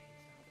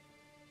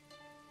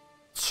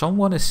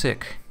 Someone is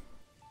sick.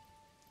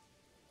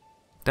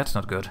 That's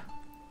not good.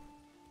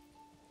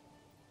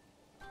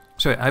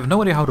 So I have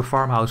no idea how the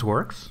farmhouse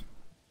works.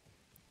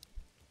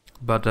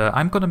 But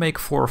I'm gonna make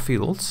 4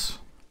 fields.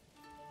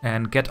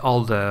 And get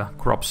all the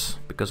crops,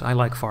 because I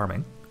like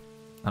farming.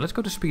 Now let's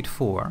go to speed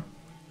 4.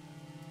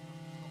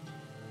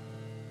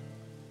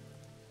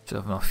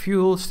 Still have enough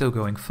fuel, still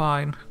going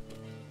fine.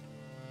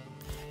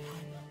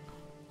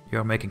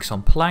 You're making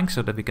some planks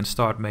so that we can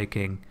start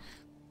making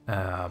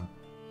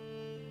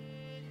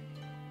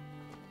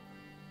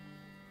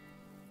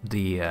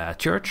the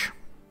church.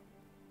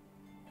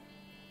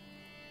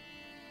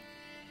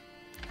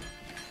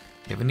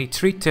 Yeah, we need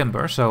 3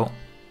 timber, so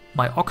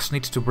my ox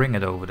needs to bring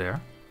it over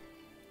there.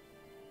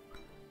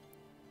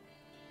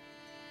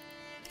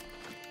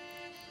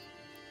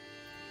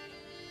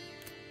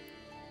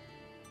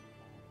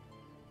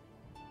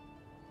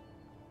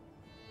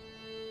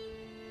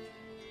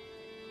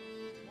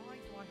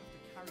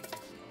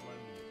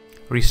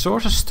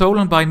 Resources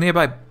stolen by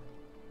nearby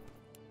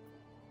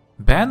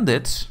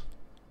bandits?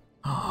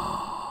 They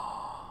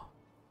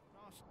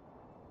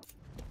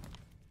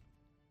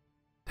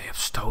have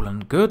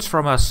stolen goods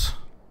from us.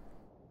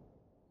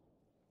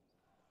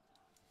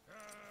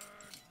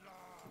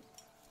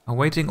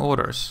 Awaiting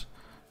orders.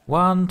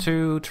 1,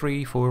 2,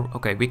 3, 4.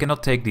 Okay, we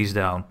cannot take these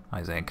down,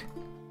 I think.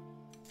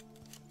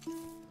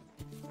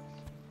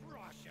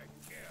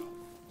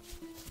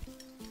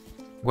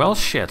 Well,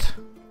 shit.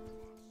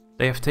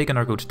 They have taken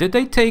our goods. Did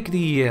they take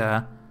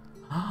the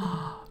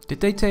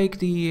did they take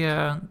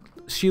the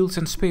shields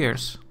and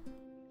spears?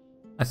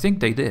 I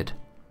think they did.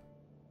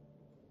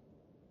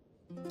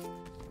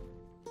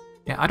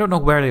 Yeah, I don't know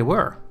where they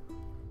were.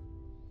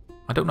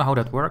 I don't know how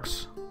that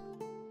works.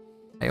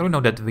 I only know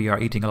that we are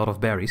eating a lot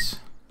of berries.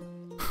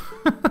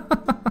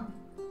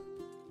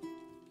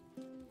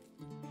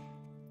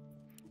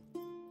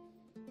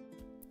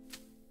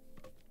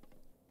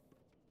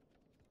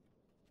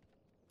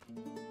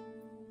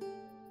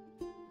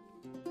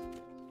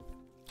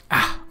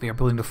 We are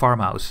building the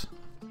farmhouse.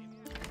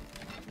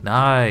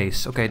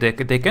 Nice. Okay,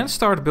 they can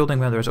start building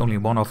when there's only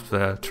one of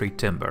the 3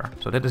 timber.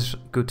 So that is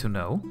good to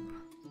know.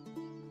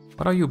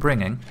 What are you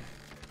bringing?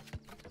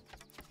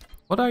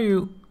 What are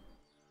you...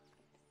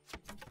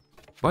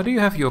 Why do you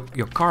have your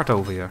cart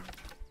over here?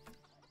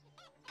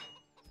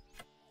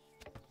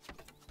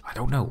 I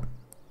don't know.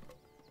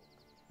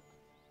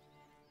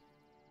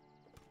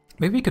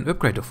 Maybe we can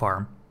upgrade the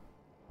farm.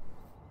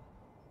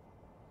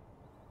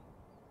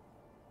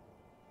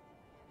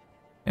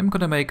 I'm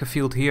gonna make a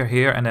field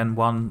here, and then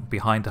one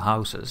behind the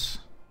houses.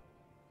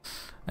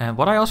 And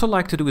what I also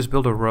like to do is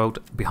build a road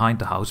behind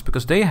the house,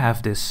 because they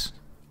have this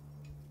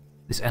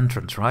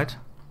entrance, right?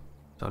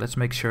 So let's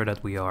make sure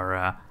that we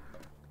are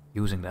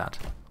using that.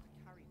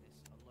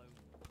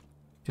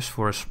 Just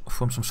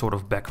from some sort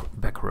of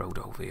back road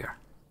over here.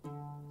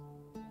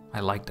 I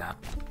like that.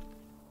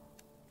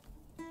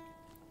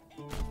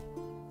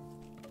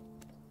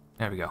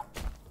 There we go.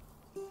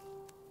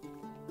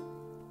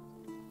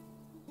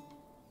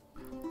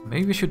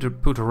 Maybe we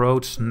should put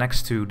roads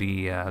next to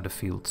the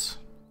fields.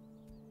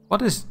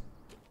 What is...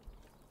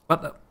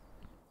 What the...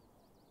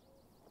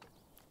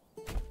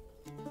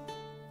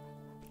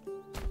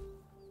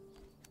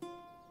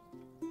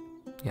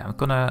 Yeah, I'm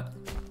gonna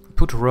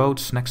put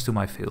roads next to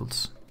my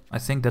fields. I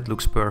think that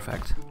looks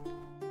perfect.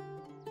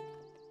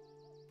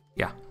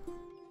 Yeah.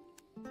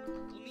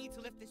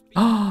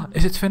 Ah,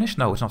 is it finished?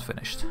 No, it's not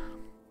finished.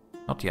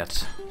 Not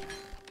yet.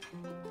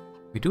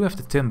 We do have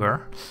the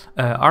timber.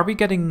 Are we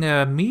getting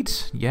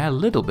meat? Yeah, a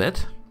little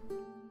bit.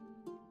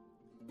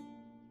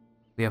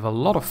 We have a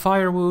lot of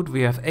firewood.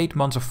 We have 8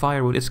 months of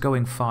firewood. It's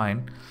going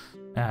fine.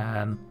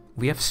 And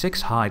we have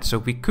 6 hides, so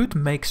we could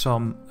make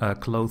some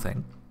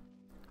clothing.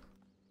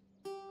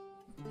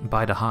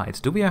 By the hides.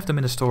 Do we have them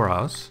in the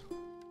storehouse?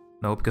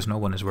 No, because no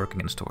one is working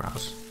in the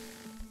storehouse.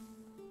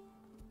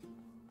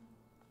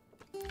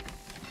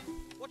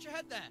 Watch your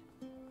head there.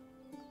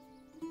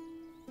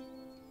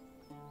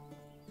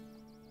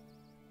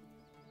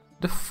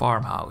 The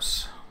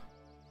farmhouse.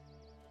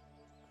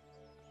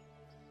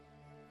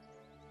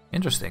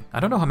 Interesting. I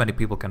don't know how many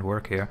people can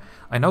work here.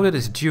 I know that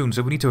it's June,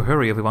 so we need to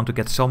hurry if we want to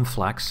get some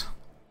flax.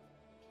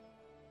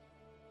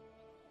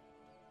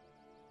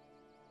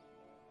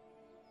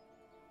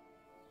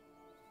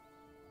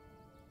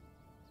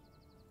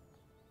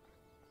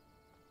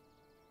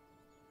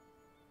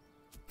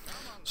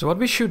 So what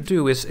we should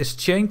do is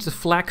change the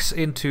flax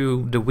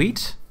into the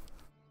wheat.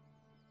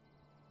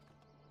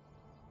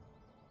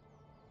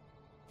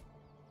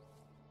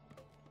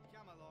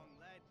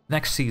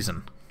 Next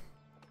season.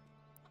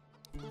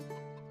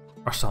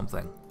 Or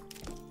something.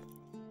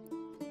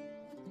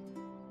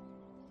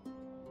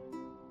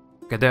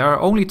 Okay, there are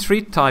only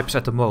 3 types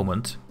at the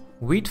moment.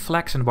 Wheat,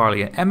 flax and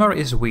barley. Emmer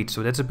is wheat,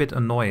 so that's a bit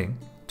annoying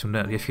to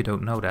know if you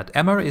don't know that.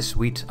 Emmer is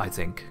wheat, I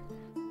think.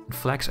 And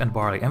flax and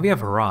barley. And we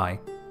have rye.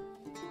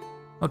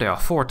 Oh, there are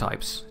 4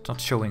 types. It's not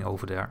showing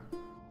over there.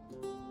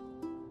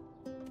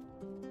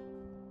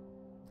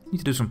 Need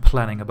to do some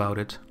planning about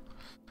it.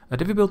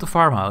 Did we build the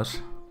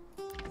farmhouse?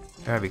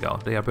 There we go.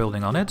 They are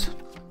building on it.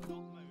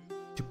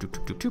 Choop, choop,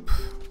 choop, choop, choop.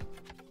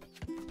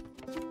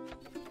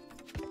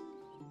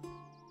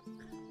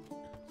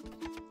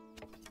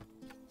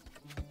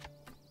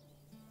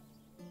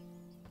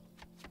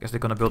 Guess they're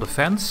gonna build a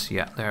fence.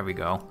 Yeah, there we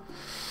go.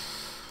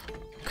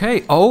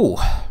 Okay. Oh,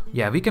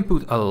 yeah. We can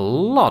put a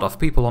lot of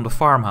people on the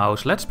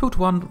farmhouse. Let's put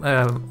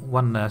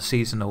one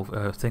season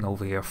thing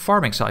over here.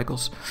 Farming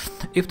cycles.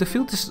 If the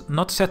field is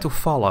not set to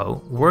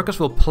fallow, workers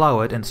will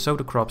plow it and sow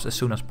the crops as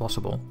soon as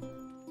possible.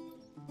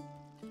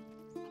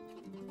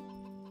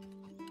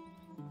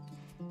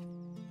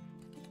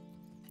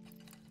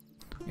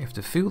 If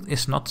the field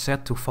is not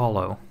set to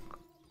fallow.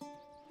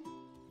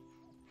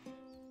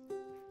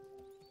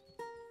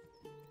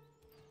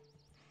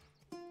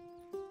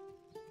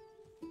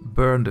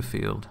 Burn the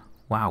field.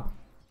 Wow.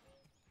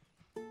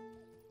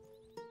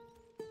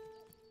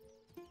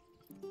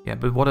 Yeah,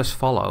 but what is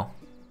follow?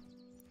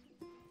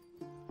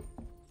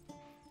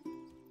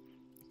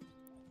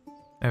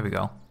 There we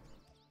go.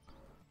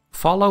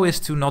 Follow is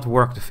to not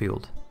work the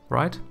field,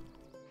 right?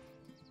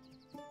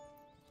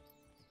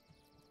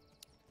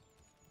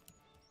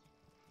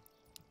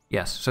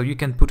 Yes, so you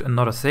can put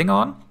another thing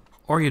on,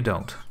 or you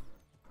don't.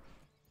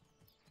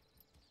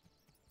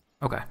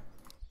 Okay.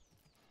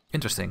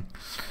 Interesting.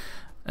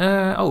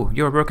 Oh,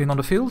 you're working on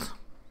the field?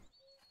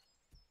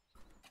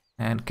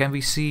 And can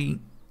we see...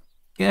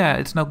 Yeah,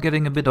 it's now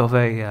getting a bit of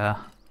a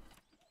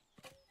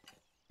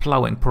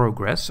plowing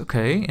progress.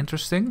 Okay,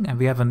 interesting. And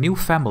we have a new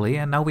family,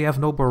 and now we have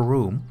no more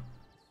room.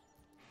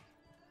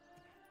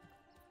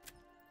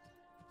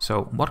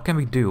 So, what can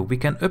we do? We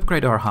can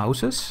upgrade our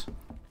houses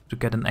to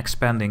get an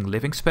expanding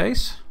living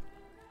space.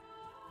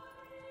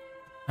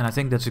 And I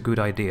think that's a good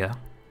idea.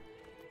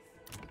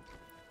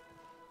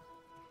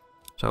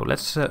 So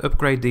let's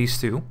upgrade these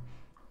two.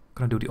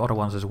 Gonna do the other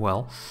ones as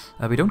well.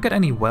 We don't get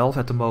any wealth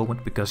at the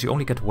moment because you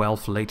only get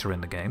wealth later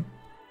in the game.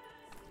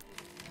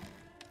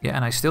 Yeah,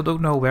 and I still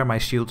don't know where my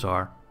shields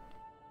are.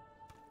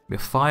 We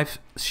have 5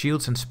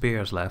 shields and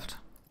spears left.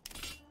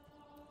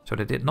 So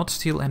they did not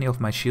steal any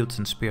of my shields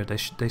and spear.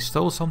 They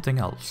stole something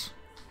else.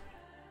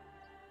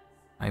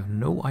 I have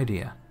no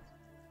idea.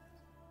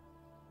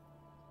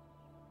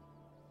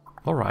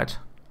 Alright.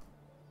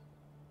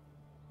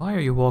 Why are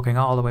you walking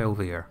all the way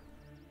over here?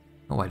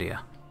 No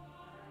idea.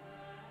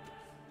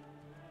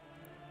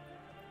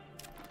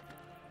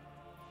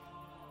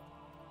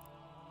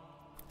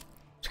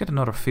 Let's get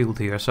another field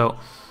here. So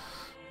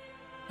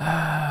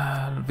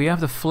we have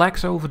the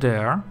flags over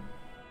there.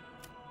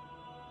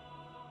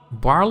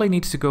 Barley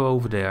needs to go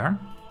over there.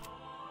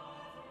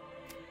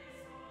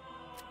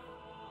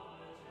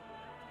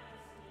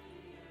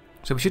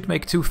 So we should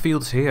make 2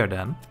 fields here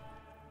then.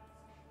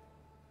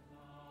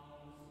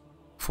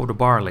 For the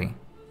barley.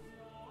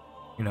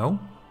 You know?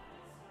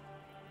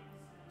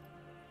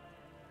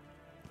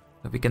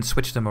 That we can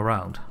switch them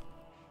around.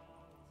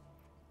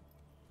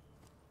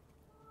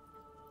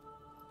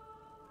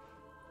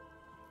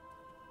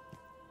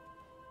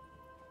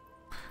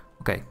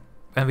 Okay,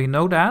 and we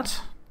know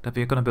that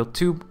we're gonna build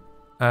 2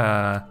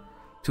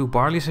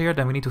 barleys here.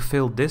 Then we need to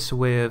fill this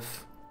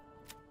with,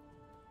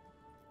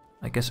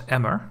 I guess,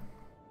 emmer.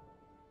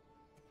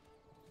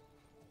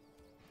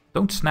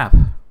 Don't snap.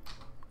 Okay,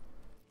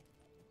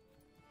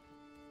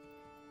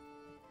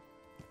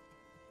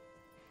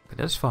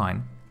 that's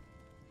fine.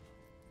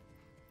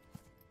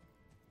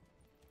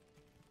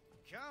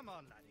 Come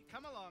on, laddie,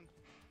 come along.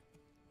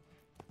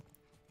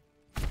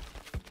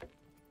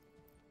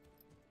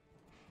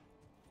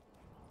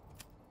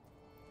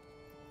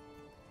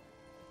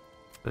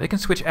 But they can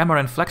switch emmer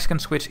and flax can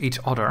switch each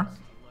other.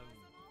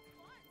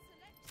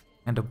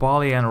 And the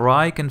barley and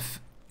rye can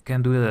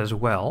do that as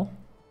well.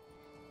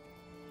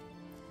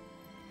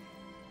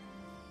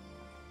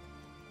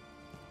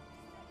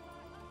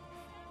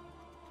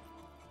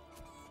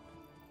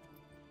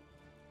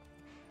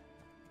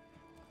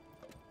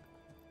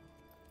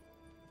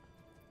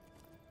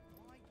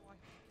 Why do I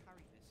have to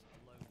carry this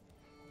alone?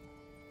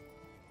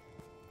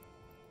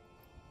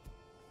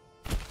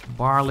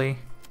 Barley.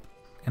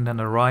 And then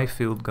the rye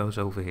field goes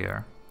over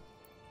here.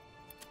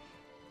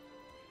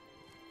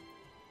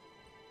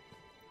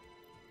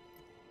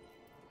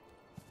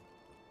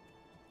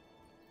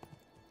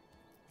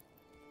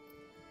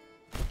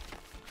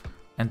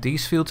 And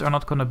these fields are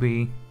not gonna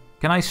be...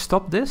 Can I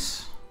stop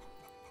this?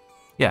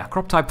 Yeah,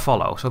 crop type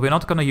follow. So we're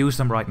not gonna use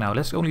them right now.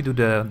 Let's only do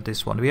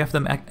this one. We have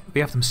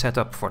them set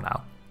up for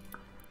now.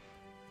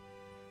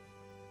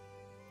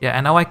 Yeah,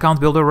 and now I can't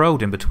build a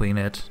road in between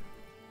it.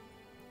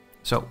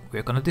 So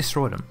we're gonna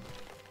destroy them.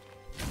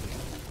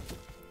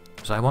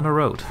 Because I want a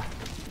road.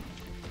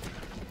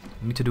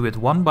 We need to do it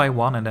one by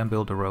one and then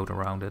build a road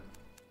around it.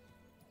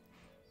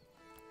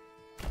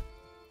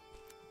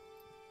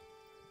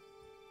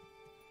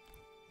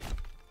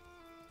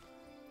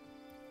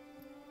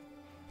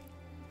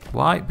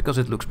 Why? Because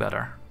it looks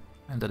better.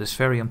 And that is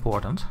very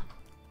important.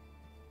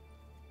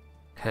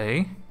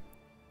 Okay.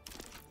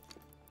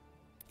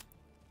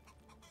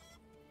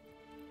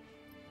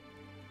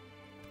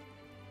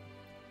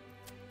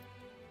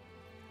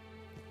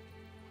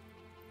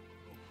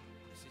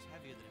 This is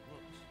heavier than it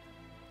looks.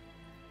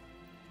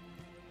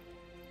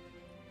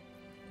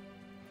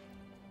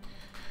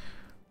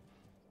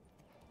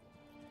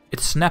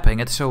 It's snapping,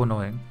 it's so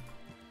annoying.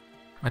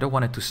 I don't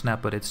want it to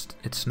snap, but it's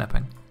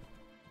snapping.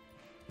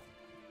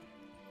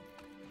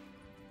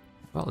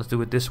 Well, let's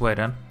do it this way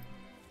then.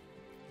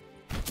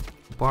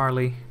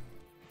 Barley.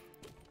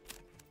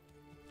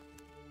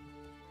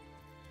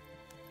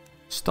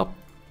 Stop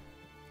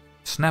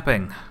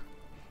snapping.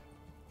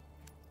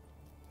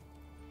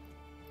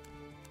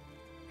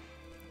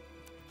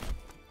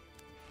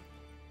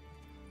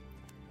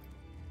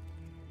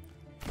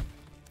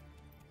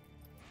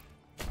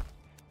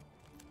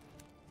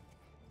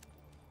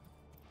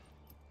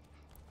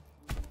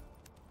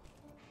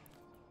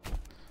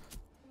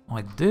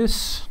 Like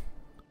this.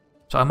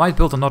 So I might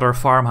build another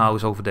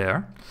farmhouse over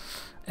there.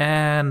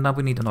 And now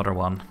we need another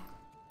one.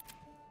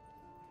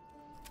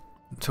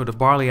 So the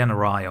barley and the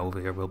rye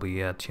over here will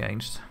be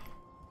changed.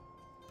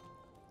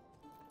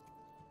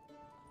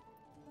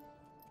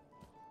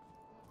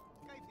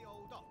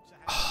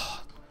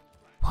 Oh,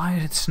 why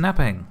is it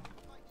snapping?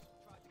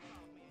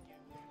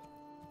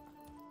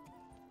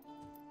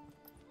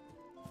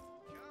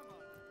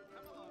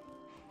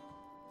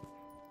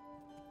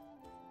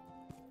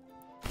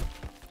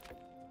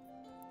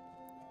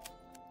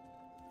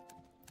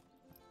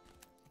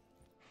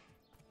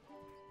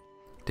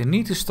 They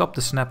need to stop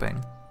the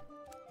snapping.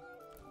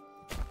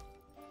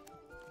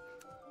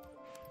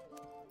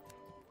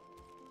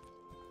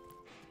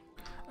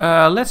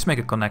 Let's make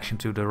a connection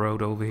to the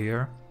road over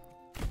here.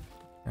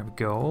 There we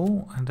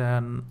go. And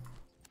then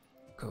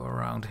go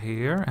around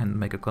here and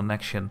make a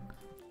connection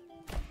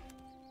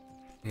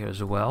here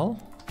as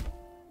well.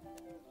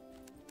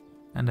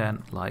 And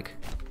then like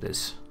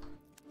this.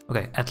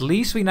 Okay, at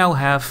least we now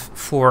have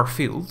 4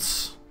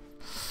 fields.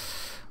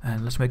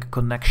 And let's make a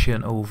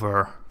connection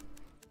over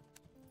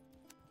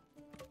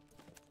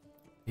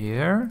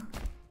here.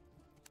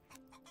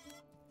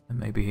 And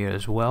maybe here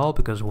as well,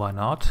 because why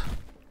not?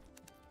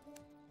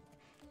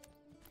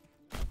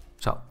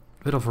 So,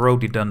 bit of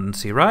road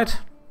redundancy, right?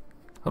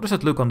 How does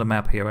it look on the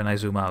map here when I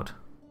zoom out?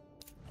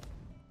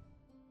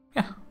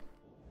 Yeah,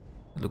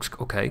 it looks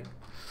okay.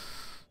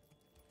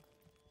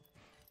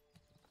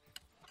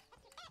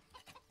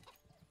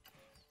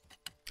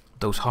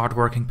 Those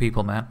hard-working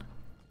people, man.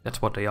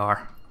 That's what they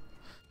are.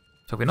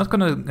 So we're not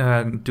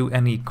gonna do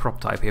any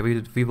crop type here.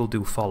 We will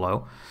do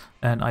follow.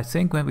 And I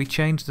think when we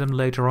change them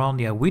later on,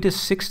 yeah, wheat is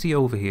 60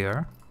 over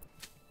here.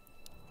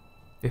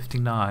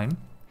 59.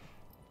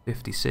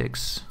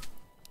 56.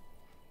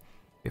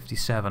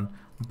 57.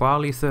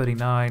 Barley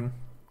 39.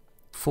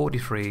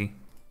 43.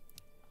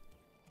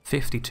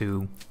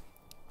 52.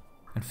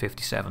 And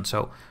 57.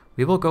 So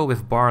we will go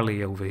with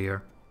barley over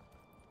here.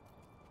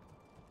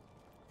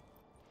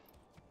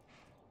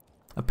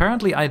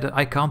 Apparently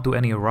I can't do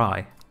any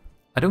rye.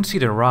 I don't see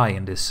the rye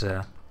in this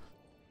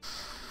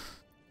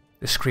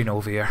this screen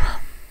over here.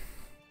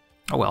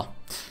 Oh well.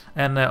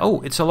 And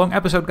oh, it's a long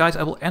episode, guys.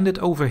 I will end it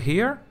over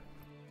here.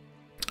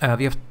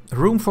 We have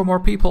room for more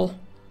people.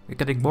 We're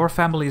getting more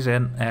families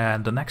in,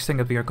 and the next thing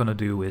that we are gonna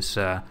do is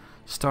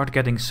start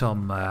getting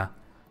some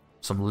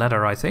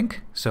leather, I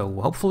think.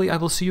 So hopefully I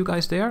will see you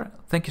guys there.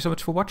 Thank you so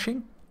much for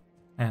watching,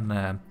 and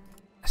I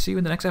see you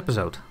in the next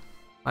episode.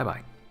 Bye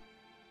bye.